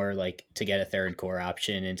some more, like to get a 3rd core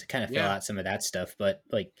option and to kind of fill out some of that stuff. But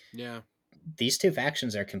like, these 2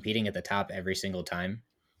 factions are competing at the top every single time.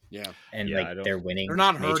 Yeah, and they're winning. They're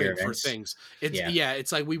not hurting for things. It's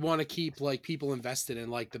it's like we want to keep like people invested,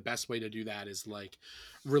 and like the best way to do that is like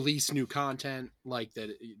release new content like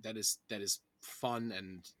that is fun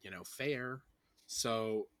and fair.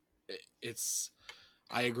 So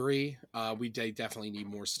I agree. We definitely need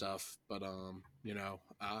more stuff, but I'm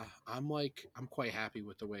quite happy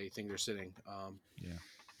with the way things are sitting.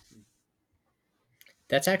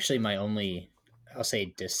 That's actually my only, I'll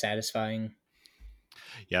say, dissatisfying.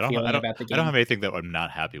 Yeah, I don't have anything that I'm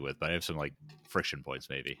not happy with, but I have some like friction points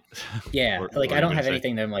maybe. Yeah, I don't have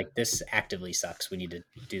anything that I'm like, this actively sucks. We need to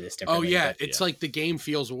do this differently. Oh yeah, it's like the game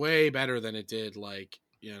feels way better than it did like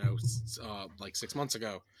 6 months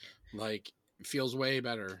ago. Like it feels way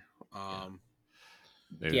better.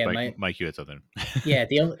 Mike, you had something. Yeah,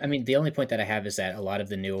 the only point that I have is that a lot of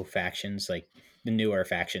the newer factions,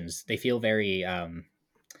 they feel very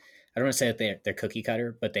I don't want to say that they're cookie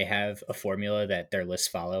cutter, but they have a formula that their lists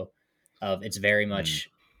follow. It's very much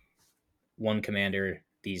one commander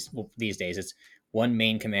these days. It's one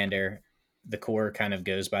main commander. The core kind of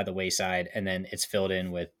goes by the wayside, and then it's filled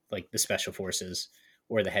in with like the special forces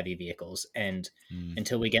or the heavy vehicles. And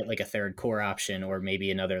until we get like a 3rd core option or maybe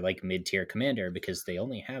another like mid-tier commander, because they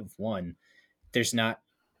only have one, there's not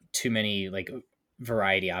too many like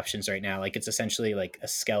variety options right now. Like it's essentially like a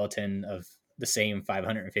skeleton of the same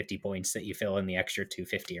 550 points that you fill in the extra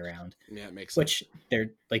 250 around. Yeah, it makes sense. Which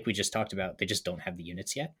they're, like we just talked about, they just don't have the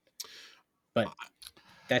units yet. But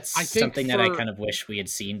that's something that I kind of wish we had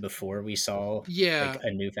seen before we saw like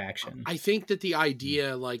a new faction. I think that the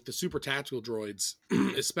idea, like the super tactical droids,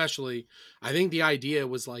 especially, I think the idea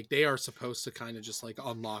was like they are supposed to kind of just like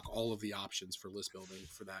unlock all of the options for list building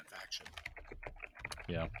for that faction.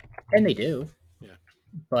 Yeah. And they do. Yeah.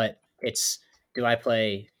 But it's, do I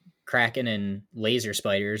play Kraken and laser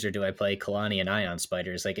spiders or do I play Kalani and ion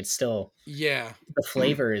spiders? Like it's still, the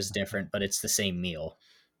flavor is different, but it's the same meal.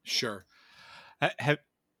 Sure.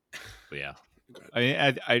 Yeah, I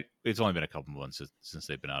mean, it's only been a couple months since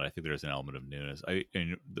they've been out. I think there's an element of newness.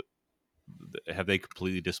 Have they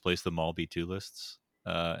completely displaced the Maul B2 lists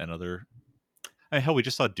and other? I mean, hell, we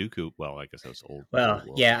just saw Dooku. Well, I guess that was old. Well,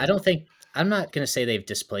 yeah, I'm not going to say they've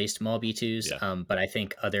displaced Maul B2s, but I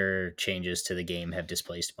think other changes to the game have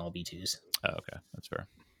displaced Maul B2s. Oh, okay, that's fair.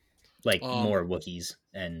 Like more Wookiees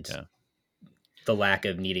and the lack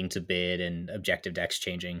of needing to bid and objective decks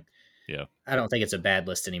changing. Yeah, I don't think it's a bad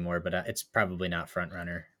list anymore, but it's probably not front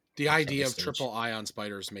runner. The idea of triple ion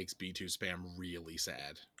spiders makes B2 spam really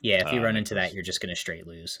sad. Yeah, if you run into that, you're just going to straight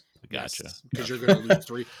lose. Gotcha. Because you're going to lose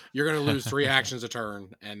 3. You're going to lose 3 actions a turn,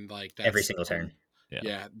 and like that's, every single turn.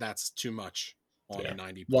 Yeah, that's too much on a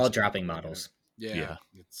 90 while plus dropping unit. models. Yeah,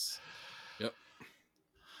 it's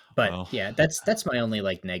But Well, yeah, that's my only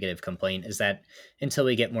like negative complaint is that until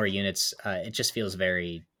we get more units, it just feels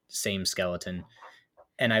very same skeleton.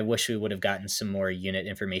 And I wish we would have gotten some more unit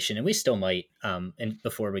information, and we still might. And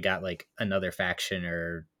before we got like another faction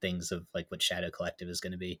or things of like what Shadow Collective is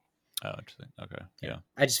going to be. oh, interesting. Okay, yeah.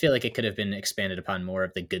 I just feel like it could have been expanded upon more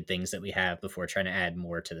of the good things that we have before trying to add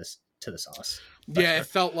more to the sauce. But yeah. It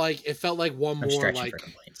felt like one I'm more stretching like for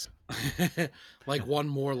complaints. like one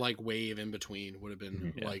more like wave in between would have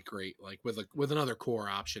been Yeah. like great, like with another core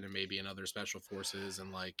option and maybe another special forces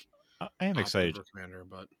and like I am excited. Commander,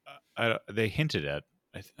 but They hinted at.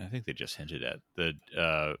 I think they just hinted at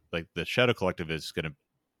the like the Shadow Collective is going to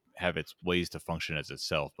have its ways to function as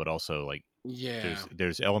itself, but also like yeah.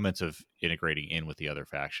 there's elements of integrating in with the other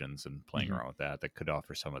factions and playing Mhm. around with that could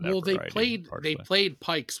offer some of that. Well, they variety played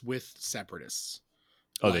Pikes with Separatists.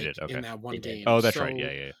 Oh, like, they did. Okay. in that one They did. game. Oh, that's right. So,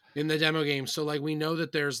 Yeah. in the demo game. So like we know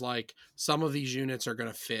that there's like some of these units are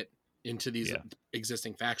going to fit into these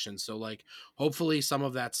existing factions. So like hopefully some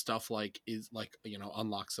of that stuff like is like, you know,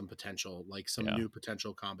 unlock some potential, like some new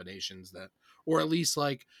potential combinations that, or at least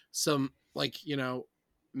like some like, you know,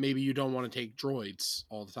 maybe you don't want to take droids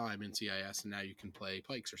all the time in CIS and now you can play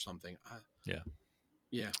Pikes or something.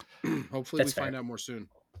 Yeah. Hopefully That's we find fair. out more soon.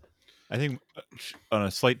 I think on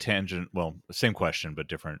a slight tangent, well, same question but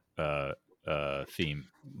different theme.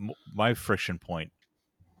 My friction point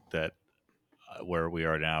that where we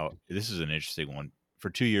are now, this is an interesting one. For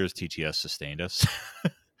 2 years, TTS sustained us.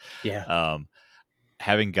 Yeah.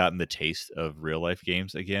 Having gotten the taste of real life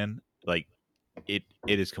games again, like it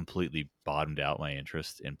has completely bottomed out my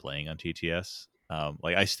interest in playing on TTS.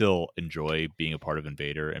 Like I still enjoy being a part of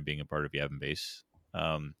Invader and being a part of Yavin Base.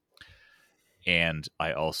 And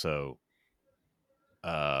I also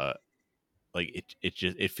like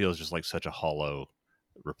it feels just like such a hollow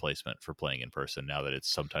replacement for playing in person now that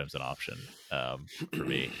it's sometimes an option for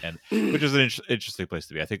me, and which is an interesting place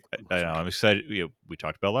to be. I think I'm excited. We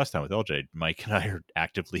talked about last time with LJ. Mike and I are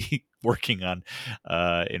actively working on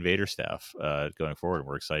Invader staff going forward, and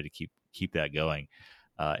we're excited to keep that going.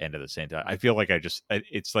 And at the same time, I feel like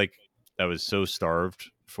it's like I was so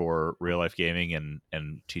starved for real life gaming,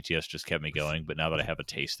 and TTS just kept me going. But now that I have a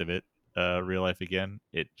taste of it, real life again,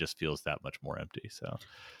 it just feels that much more empty. So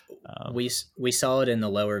we saw it in the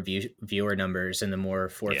lower viewer numbers and the more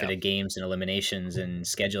forfeited games and eliminations and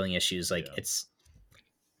scheduling issues. Like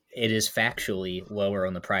it is factually lower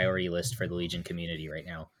on the priority list for the Legion community right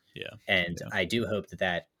now. And I do hope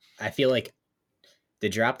that I feel like the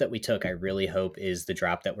drop that we took, I really hope is the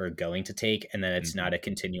drop that we're going to take, and that it's not a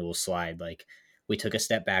continual slide. Like we took a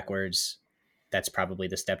step backwards. That's probably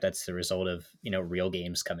the step that's the result of, you know, real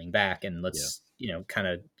games coming back, and let's, you know, kind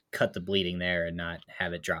of cut the bleeding there and not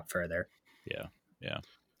have it drop further. Yeah,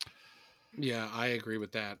 I agree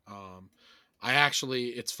with that. I actually,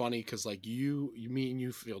 it's funny because like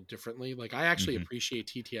you feel differently. Like I actually appreciate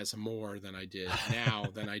TTS more than I did now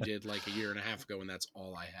than I did like a year and a half ago, and that's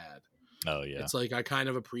all I had. Oh yeah, it's like I kind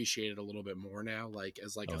of appreciate it a little bit more now, like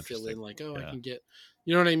as like a fill in, like I can get,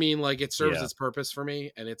 you know what I mean? Like it serves its purpose for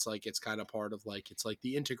me, and it's like it's kind of part of like it's like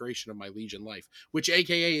the integration of my Legion life, which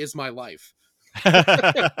AKA is my life.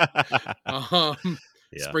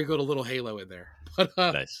 Sprinkled a little Halo in there, but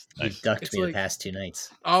nice. You ducked me like, the past 2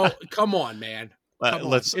 nights. Oh, come on, man.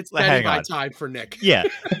 It's hang my on. time for Nick. Yeah,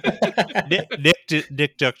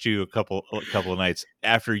 Nick ducked you a couple of nights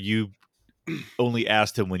after you only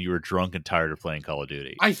asked him when you were drunk and tired of playing Call of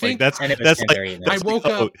Duty. I think that's like I woke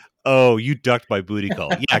up. Oh, you ducked my booty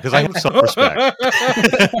call. Yeah, because I have self-respect.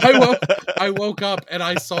 I woke up and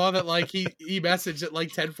I saw that like he messaged at like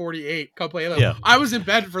 10:48. Come play Halo. Yeah. I was in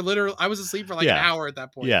bed for I was asleep for like an hour at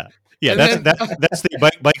that point. Yeah. That's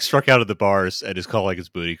the Mike struck out of the bars and is calling his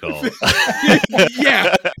booty call.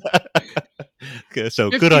 Yeah. Okay,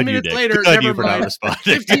 so good on you, Nick. Later, good on you for not responding.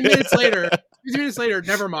 15 minutes later,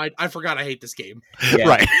 never mind. I forgot I hate this game. Yeah.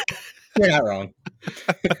 Right. You're not wrong.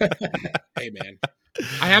 Hey, man.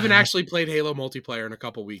 I haven't actually played Halo multiplayer in a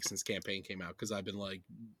couple weeks since campaign came out because I've been like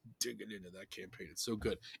digging into that campaign. It's so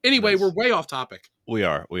good. Anyway, we're way off topic. We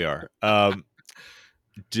are.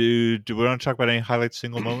 Do we want to talk about any highlight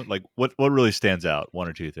single moment? Like what really stands out? One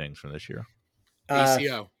or two things from this year?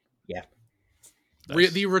 ACO. Yeah.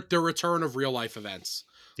 Nice. The return of real life events.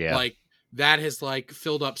 Yeah. Like that has like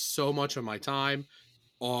filled up so much of my time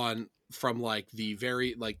from like the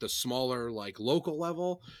very like the smaller like local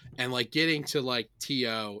level, and like getting to like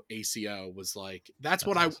TO ACO was like that's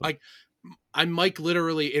what awesome. I Mike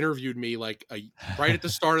literally interviewed me like right at the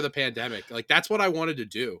start of the pandemic. Like that's what I wanted to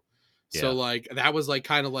do. So like that was like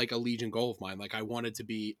kind of like a Legion goal of mine. Like I wanted to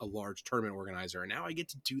be a large tournament organizer, and now I get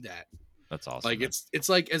to do that. That's awesome. Like it's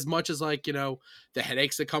like as much as like, you know, the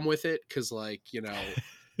headaches that come with it, because like, you know,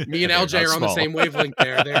 me and LJ are on the same wavelength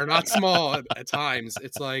there. They are not small at times.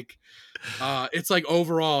 It's like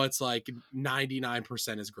overall it's like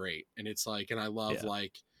 99% is great. And it's like, and I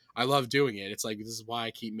love doing it. It's like, this is why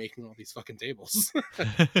I keep making all these fucking tables.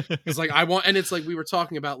 Because like and it's like we were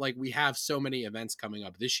talking about, like we have so many events coming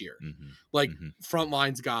up this year. Like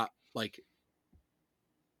Frontline's got like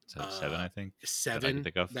 7, I think. 7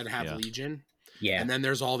 that have Legion. Yeah. And then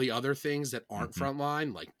there's all the other things that aren't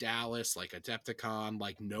Frontline, like Dallas, like Adepticon,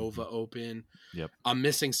 like Nova Open. Yep. I'm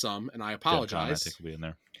missing some, and I apologize. I think will be in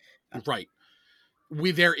there. Right.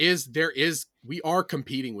 We are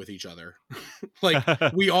competing with each other. Like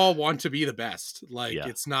we all want to be the best. Like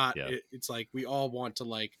it's not, it's like we all want to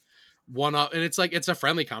like one up, and it's like, it's a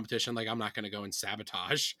friendly competition. Like I'm not going to go and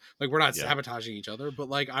sabotage. Like we're not sabotaging each other, but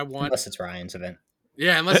like I want, unless it's Ryan's event.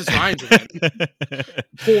 Yeah, unless it's Ryan's event.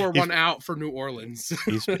 Pour one out for New Orleans.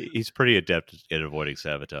 he's pretty adept at avoiding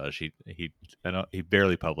sabotage. He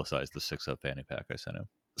barely publicized the 6-up fanny pack I sent him.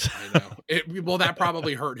 I know. Well, that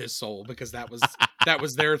probably hurt his soul, because that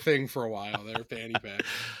was their thing for a while. Their fanny pack.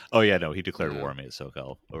 Oh yeah, no, he declared war on me at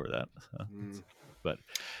SoCal over that. So. But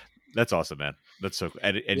that's awesome, man. That's so,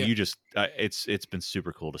 and you just it's been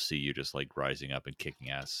super cool to see you just like rising up and kicking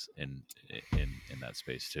ass in that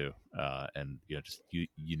space too, and you know, just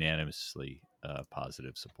unanimously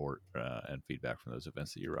positive support and feedback from those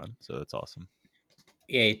events that you run. So that's awesome.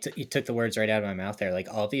 Yeah, you took the words right out of my mouth there. Like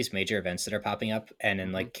all these major events that are popping up, and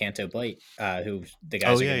then like Canto Blight, who the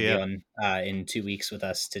guys are going to be on in 2 weeks with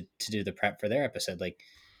us to do the prep for their episode. Like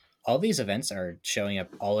all these events are showing up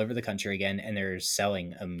all over the country again, and they're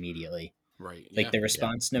selling immediately. Right. Like the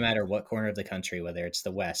response, no matter what corner of the country, whether it's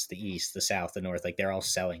the West, the East, the South, the North, like they're all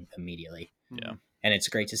selling immediately. Yeah. And it's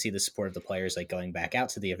great to see the support of the players, like going back out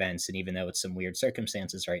to the events. And even though it's some weird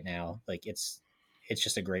circumstances right now, like it's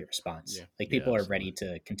just a great response. Yeah. Like people are ready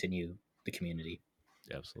to continue the community.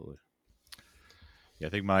 Yeah, absolutely. Yeah,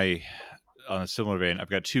 I think on a similar vein, I've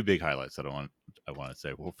got 2 big highlights that I want to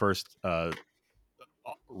say. Well, first,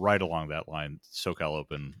 right along that line, SoCal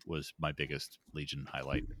Open was my biggest Legion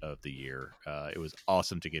highlight of the year. It was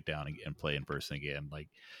awesome to get down and play in person again, like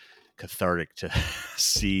cathartic to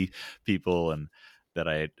see people and that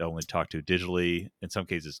I had only talked to digitally, in some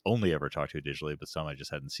cases only ever talked to digitally, but some I just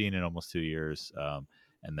hadn't seen in almost 2 years.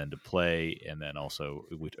 And then to play, and then also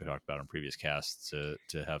we talked about in previous casts to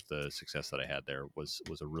have the success that I had there was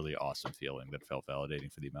a really awesome feeling that felt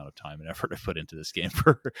validating for the amount of time and effort I put into this game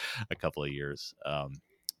for a couple of years.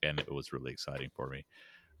 And it was really exciting for me.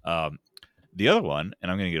 The other one,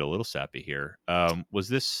 and I'm going to get a little sappy here, was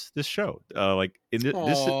this show. Like in this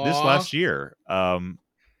last year,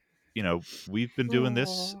 you know, we've been doing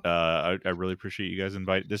this. I really appreciate you guys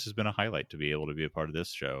invite. This has been a highlight to be able to be a part of this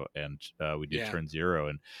show, and we did Turn Zero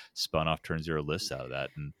and spun off Turn Zero lists out of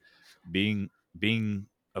that, and being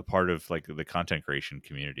a part of like the content creation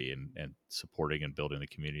community and supporting and building the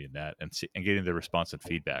community in that, and getting the response and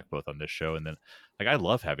feedback both on this show, and then like I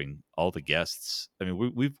love having all the guests. I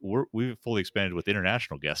mean, we've fully expanded with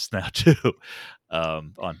international guests now too,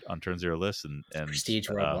 on Turn Zero lists and prestige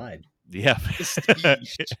worldwide. Yeah,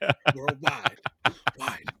 worldwide,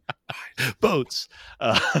 wide boats.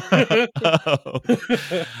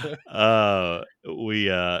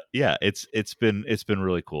 It's been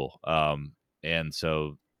really cool. And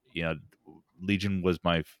so, you know, Legion was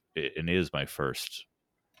is my first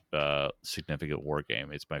significant war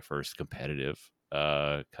game. It's my first competitive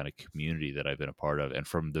kind of community that I've been a part of, and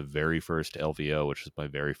from the very first LVO, which was my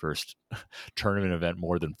very first tournament event,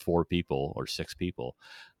 more than 4 people or 6 people.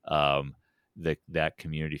 That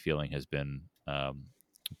community feeling has been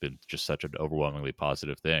just such an overwhelmingly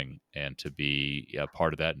positive thing, and to be a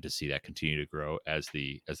part of that and to see that continue to grow as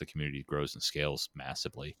the community grows and scales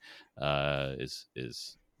massively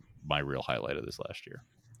is my real highlight of this last year.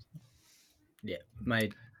 Yeah,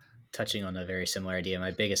 touching on a very similar idea,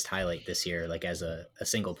 my biggest highlight this year, like as a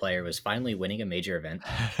single player, was finally winning a major event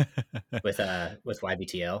with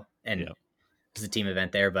YBTL, and it was a team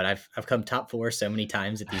event there. But I've come top 4 so many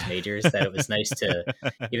times at these majors that it was nice to,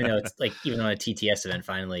 even on a TTS event,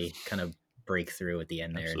 finally kind of break through at the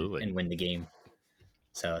end there and win the game.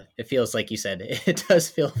 So it feels like you said, it does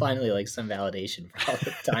feel finally like some validation for all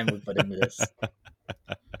the time we put into this.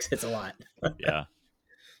 It's a lot. Yeah.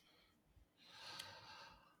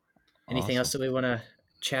 Anything else that we want to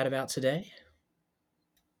chat about today?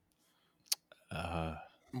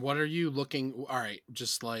 What are you looking? All right,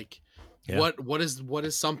 just like what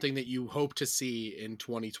is something that you hope to see in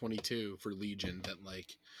 2022 for Legion that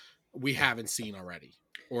like we haven't seen already,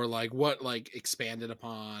 or like what like expanded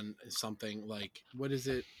upon something like what is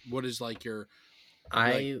it? What is like your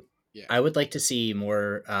like? Yeah. I would like to see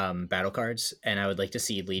more battle cards, and I would like to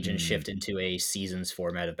see Legion Mm. shift into a seasons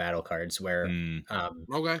format of battle cards where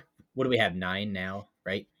Okay. what do we have, 9 now,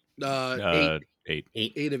 right? 8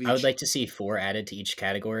 8. of each. I would like to see 4 added to each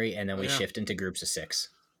category, and then we yeah. shift into groups of 6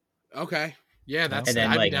 Okay. Yeah, that's And then,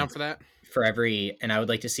 I'd like, be down for that. for every. And I would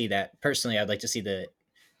like to see that personally. I'd like to see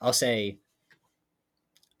I'll say,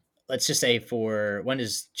 let's just say for when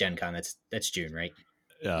is Gen Con? That's June, right?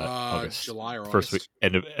 August. July or First August.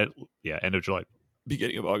 week, end of July,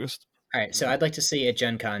 beginning of August. All right, so I'd like to see at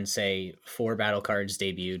Gen Con say 4 battle cards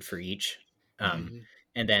debuted for each, and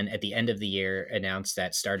then at the end of the year announce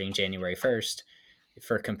that starting January 1st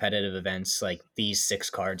for competitive events, like these 6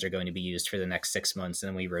 cards are going to be used for the next 6 months, and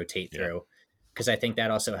then we rotate through. Because I think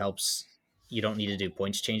that also helps. You don't need to do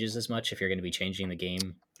points changes as much if you're going to be changing the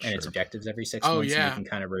game and its objectives every 6 months. Yeah. And you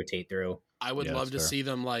can kind of rotate through. I would love to see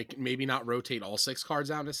them like maybe not rotate all 6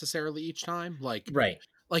 cards out necessarily each time, like right.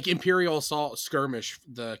 Like Imperial Assault Skirmish,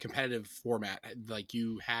 the competitive format, like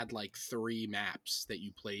you had like 3 maps that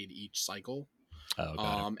you played each cycle.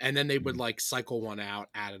 And then they would like cycle one out,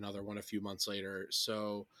 add another one a few months later.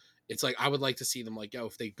 So it's like I would like to see them like,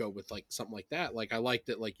 if they go with like something like that. Like I like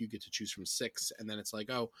that like you get to choose from 6, and then it's like,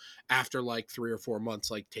 after like 3 or 4 months,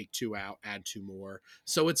 like take 2 out, add 2 more.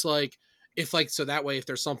 So it's like if like so that way if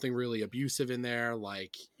there's something really abusive in there,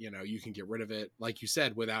 like you can get rid of it, like you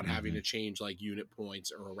said, without having to change like unit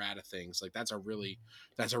points or errata things. Like that's a really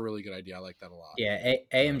good idea. I like that a lot. Yeah,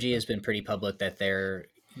 AMG has been pretty public that their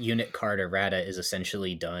unit card errata is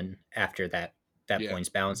essentially done after that points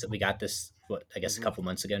balance that we got this a couple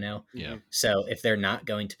months ago now. Yeah. So if they're not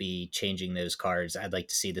going to be changing those cards, I'd like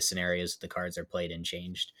to see the scenarios the cards are played in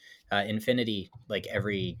changed. Infinity, like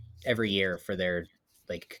every year for their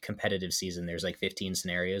like competitive season, there's like 15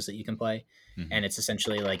 scenarios that you can play, and it's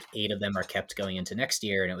essentially like 8 of them are kept going into next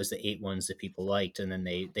year, and it was the 8 ones that people liked, and then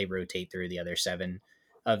they rotate through the other 7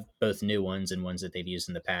 of both new ones and ones that they've used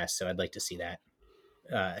in the past. So I'd like to see that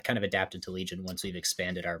kind of adapted to Legion once we've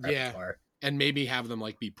expanded our repertoire. And maybe have them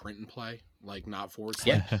like be print and play, like not force.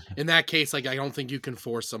 Yeah. Like, in that case, like I don't think you can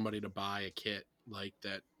force somebody to buy a kit like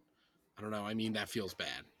that. I don't know. I mean, that feels bad.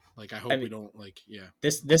 Like I hope we don't like. Yeah.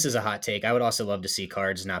 This is a hot take. I would also love to see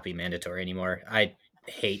cards not be mandatory anymore. I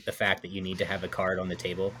hate the fact that you need to have a card on the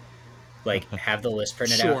table. Like have the list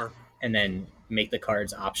printed out and then make the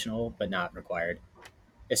cards optional but not required.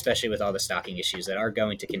 Especially with all the stocking issues that are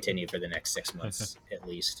going to continue for the next 6 months at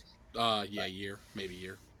least. Maybe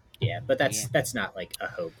year. Yeah, but that's not like a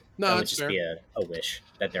hope. No, that would it's just fair. be a wish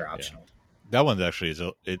that they're optional. That one actually is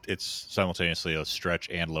it's simultaneously a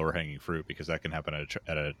stretch and lower hanging fruit, because that can happen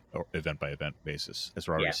at a event by event basis, as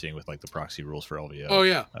we're already seeing with like the proxy rules for LVO. Oh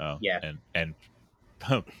yeah, and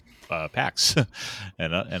PAX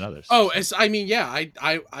and others. Oh,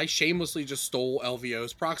 I shamelessly just stole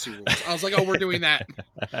LVO's proxy rules. I was like, we're doing that.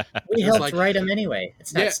 We helped write them anyway.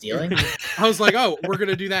 It's not stealing. I was like, we're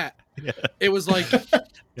gonna do that. Yeah. It was like,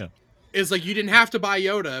 it's like you didn't have to buy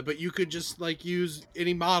Yoda, but you could just like use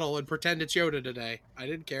any model and pretend it's Yoda today. I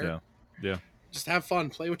didn't care. Yeah. Just have fun,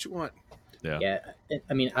 play what you want. Yeah.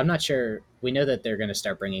 I mean, I'm not sure. We know that they're going to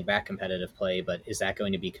start bringing back competitive play, but is that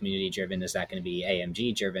going to be community driven? Is that going to be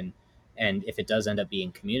AMG driven? And if it does end up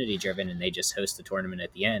being community driven and they just host the tournament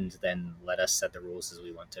at the end, then let us set the rules as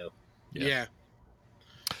we want to. Yeah,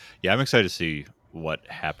 I'm excited to see what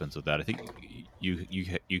happens with that. I think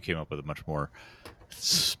you came up with a much more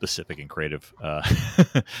specific and creative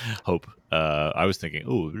hope. I was thinking,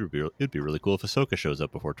 it'd be really cool if Ahsoka shows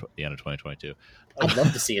up before the end of 2022. I'd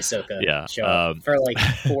love to see Ahsoka show up for like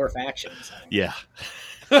 4 factions. Yeah.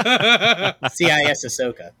 CIS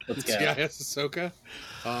Ahsoka. Let's go. CIS Ahsoka.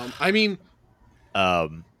 I mean,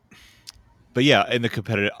 but yeah, in the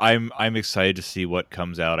competitive, I'm excited to see what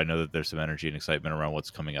comes out. I know that there's some energy and excitement around what's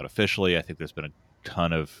coming out officially. I think there's been a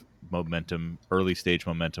ton of momentum, early stage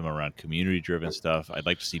momentum around community driven stuff. I'd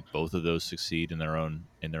like to see both of those succeed in their own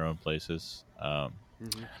places.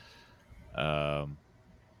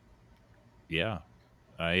 Yeah,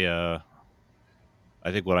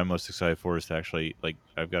 I think what I'm most excited for is to actually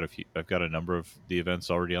I've got a number of the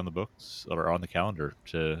events already on the books or on the calendar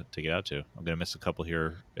to get out to. I'm gonna miss a couple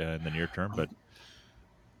here in the near term, but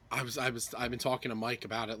I've been talking to Mike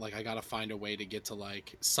about it. Like I got to find a way to get to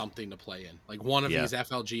like something to play in, like one of these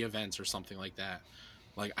FLG events or something like that.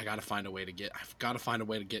 Like I've got to find a way to get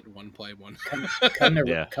one play one. Come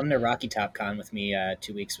to Rocky Top Con with me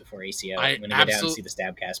 2 weeks before ACO. I'm gonna go down and see the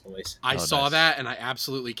Stabcast boys. I saw that, and I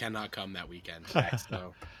absolutely cannot come that weekend.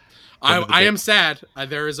 So I am sad.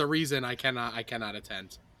 There is a reason I cannot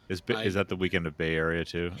attend. Is that the weekend of Bay Area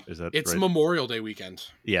too? Is that It's right? Memorial Day weekend.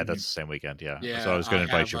 Yeah, that's the same weekend. Yeah. Yeah, So I was going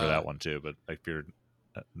to I invite you for have, that one too, but I figured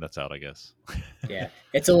that's out, I guess. Yeah,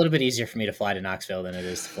 it's a little bit easier for me to fly to Knoxville than it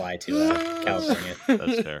is to fly to California.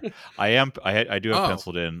 That's fair. I do have Oh.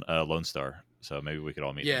 penciled in Lone Star, so maybe we could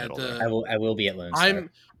all meet in the middle there. I will be at Lone Star.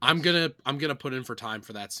 I'm gonna put in for time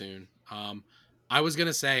for that soon. I was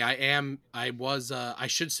gonna say I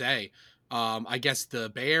should say I guess the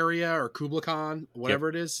Bay Area or Kubla Khan, whatever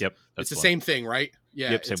it is. Yep. It's the same thing, right?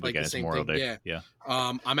 Yeah. Yep, same it's like weekend. the same Memorial thing. Day. Yeah.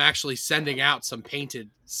 Yeah. I'm actually sending out some painted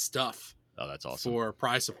stuff. Oh, that's awesome. For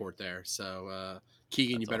prize support there. So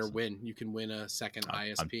Keegan, That's you better awesome. win. You can win a second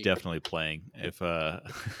ISP. I'm definitely playing. If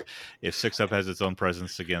if 6 Up has its own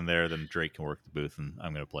presence again there, then Drake can work the booth, and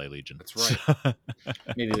I'm going to play Legion. That's right.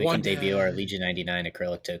 Maybe we can debut our Legion 99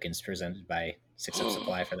 acrylic tokens presented by 6 Up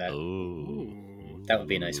Supply for that. Ooh. That would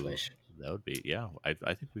be a nice wish. That would be, yeah. I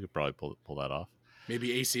think we could probably pull that off.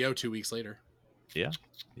 Maybe ACO 2 weeks later. Yeah,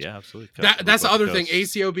 absolutely. That's the other thing.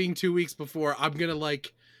 ACO being 2 weeks before, I'm gonna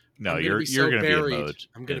like. No, you're gonna be in mode.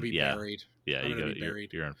 I'm gonna be buried. Yeah,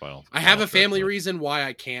 you're in final. I have a family reason why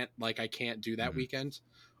I can't do that weekend.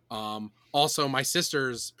 Also, my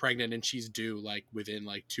sister's pregnant and she's due like within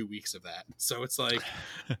like 2 weeks of that. So it's like,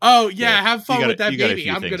 oh yeah, have fun with that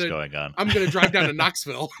baby. I'm gonna drive down to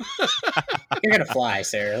Knoxville. You're gonna fly,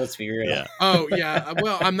 Sarah. Let's be real. Yeah. Oh yeah.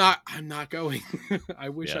 Well, I'm not going. I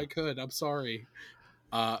wish I could. I'm sorry.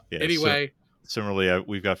 Anyway. Similarly,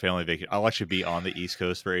 we've got family vacation. I'll actually be on the East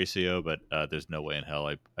Coast for ACO, but there's no way in hell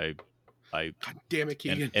I God damn it,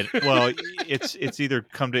 Keegan. Well, it's either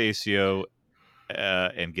come to ACO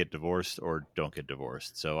and get divorced or don't get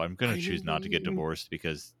divorced. So I'm going to choose not to get divorced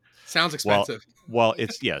because sounds expensive. While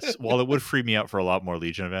it would free me out for a lot more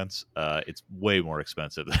Legion events, it's way more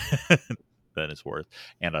expensive than it's worth.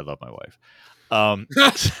 And I love my wife.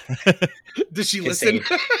 Does she listen?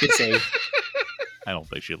 Good save. I don't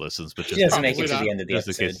think she listens, but she doesn't make it to the end of the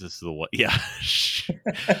episode. Just in case this is the one. Yeah.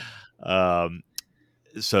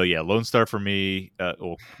 So yeah, Lone Star for me.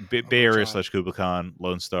 Bay Area / Kubla Khan,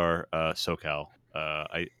 Lone Star, SoCal.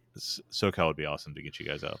 SoCal would be awesome to get you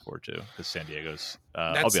guys out for too, because San Diego's.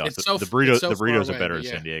 I'll be honest, the burritos are better in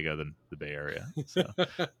San Diego than the Bay Area. So.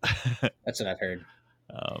 That's what I've heard.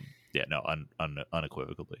 Yeah, no,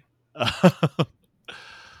 unequivocally.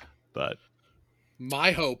 But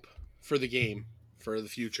my hope for the game for the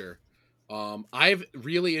future, I've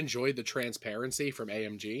really enjoyed the transparency from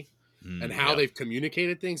AMG. And how they've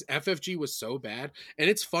communicated things. FFG was so bad. And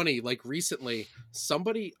it's funny, like recently,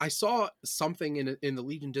 I saw something in the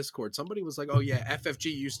Legion Discord. Somebody was like, oh yeah, FFG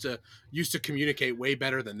used to communicate way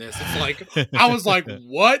better than this. It's like, I was like,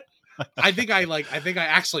 what? I think I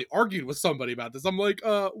actually argued with somebody about this. I'm like,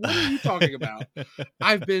 what are you talking about?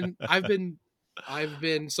 I've been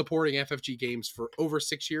supporting FFG games for over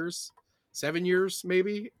 6 years, 7 years,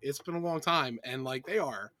 maybe. It's been a long time. And like, they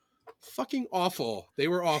are fucking awful. They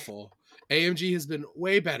were awful. AMG has been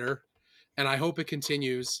way better, and I hope it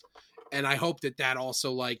continues. And I hope that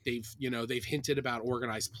also, like, they've hinted about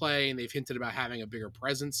organized play, and they've hinted about having a bigger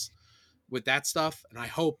presence with that stuff. And I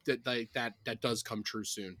hope that that does come true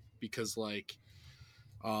soon, because like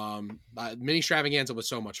Mini Extravaganza was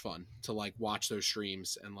so much fun to like watch those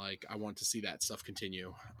streams, and like I want to see that stuff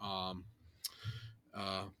continue.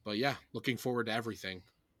 But yeah, looking forward to everything.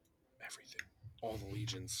 All the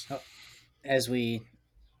legions. As we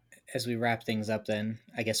wrap things up, then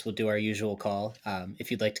I guess we'll do our usual call. If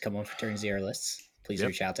you'd like to come on for Turn Zero lists, please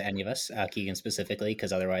reach out to any of us, Keegan specifically,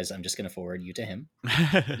 because otherwise I'm just going to forward you to him.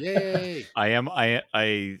 Yay! I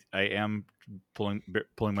am pulling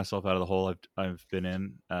myself out of the hole I've been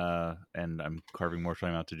in, and I'm carving more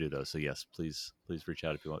time out to do those. So yes, please reach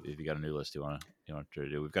out if you got a new list you want to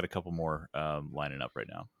do. We've got a couple more lining up right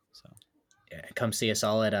now. So yeah, come see us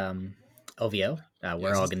all at OVO.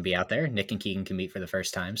 We're all going to be out there. Nick and Keegan can meet for the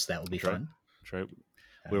first time, so that will be fun. That's right.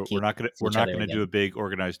 We're not gonna do a big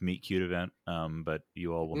organized meet cute event, but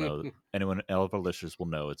you all will know. All of our listeners will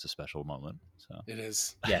know it's a special moment. So it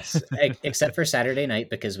is. Yes, except for Saturday night,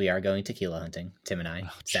 because we are going tequila hunting. Tim and I,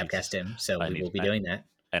 Stabcast Tim. So we will be doing that.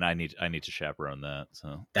 And I need to chaperone that.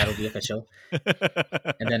 So that'll be official.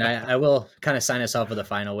 And then I will kind of sign us off with a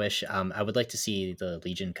final wish. I would like to see the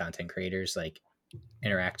Legion content creators like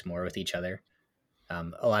interact more with each other.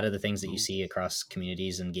 A lot of the things that you see across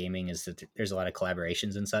communities and gaming is that there's a lot of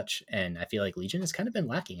collaborations and such. And I feel like Legion has kind of been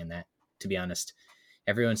lacking in that, to be honest.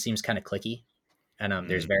 Everyone seems kind of cliquey, and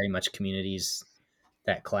there's very much communities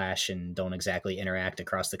that clash and don't exactly interact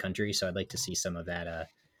across the country. So I'd like to see some of that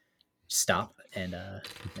stop and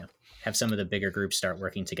have some of the bigger groups start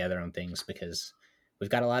working together on things, because we've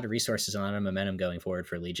got a lot of resources and a lot of momentum going forward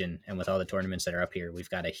for Legion, and with all the tournaments that are up here, we've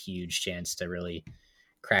got a huge chance to really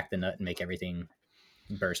crack the nut and make everything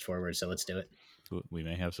burst forward. So let's do it. We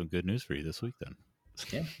may have some good news for you this week then.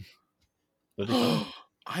 Yeah. It'll be fun.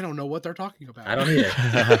 I don't know what they're talking about. I don't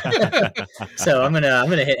either. So I'm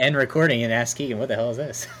gonna hit end recording and ask Keegan, what the hell is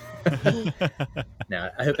this? No,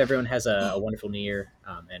 I hope everyone has a wonderful New Year,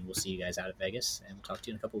 and we'll see you guys out at Vegas, and we'll talk to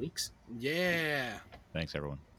you in a couple weeks. Yeah. Thanks, everyone.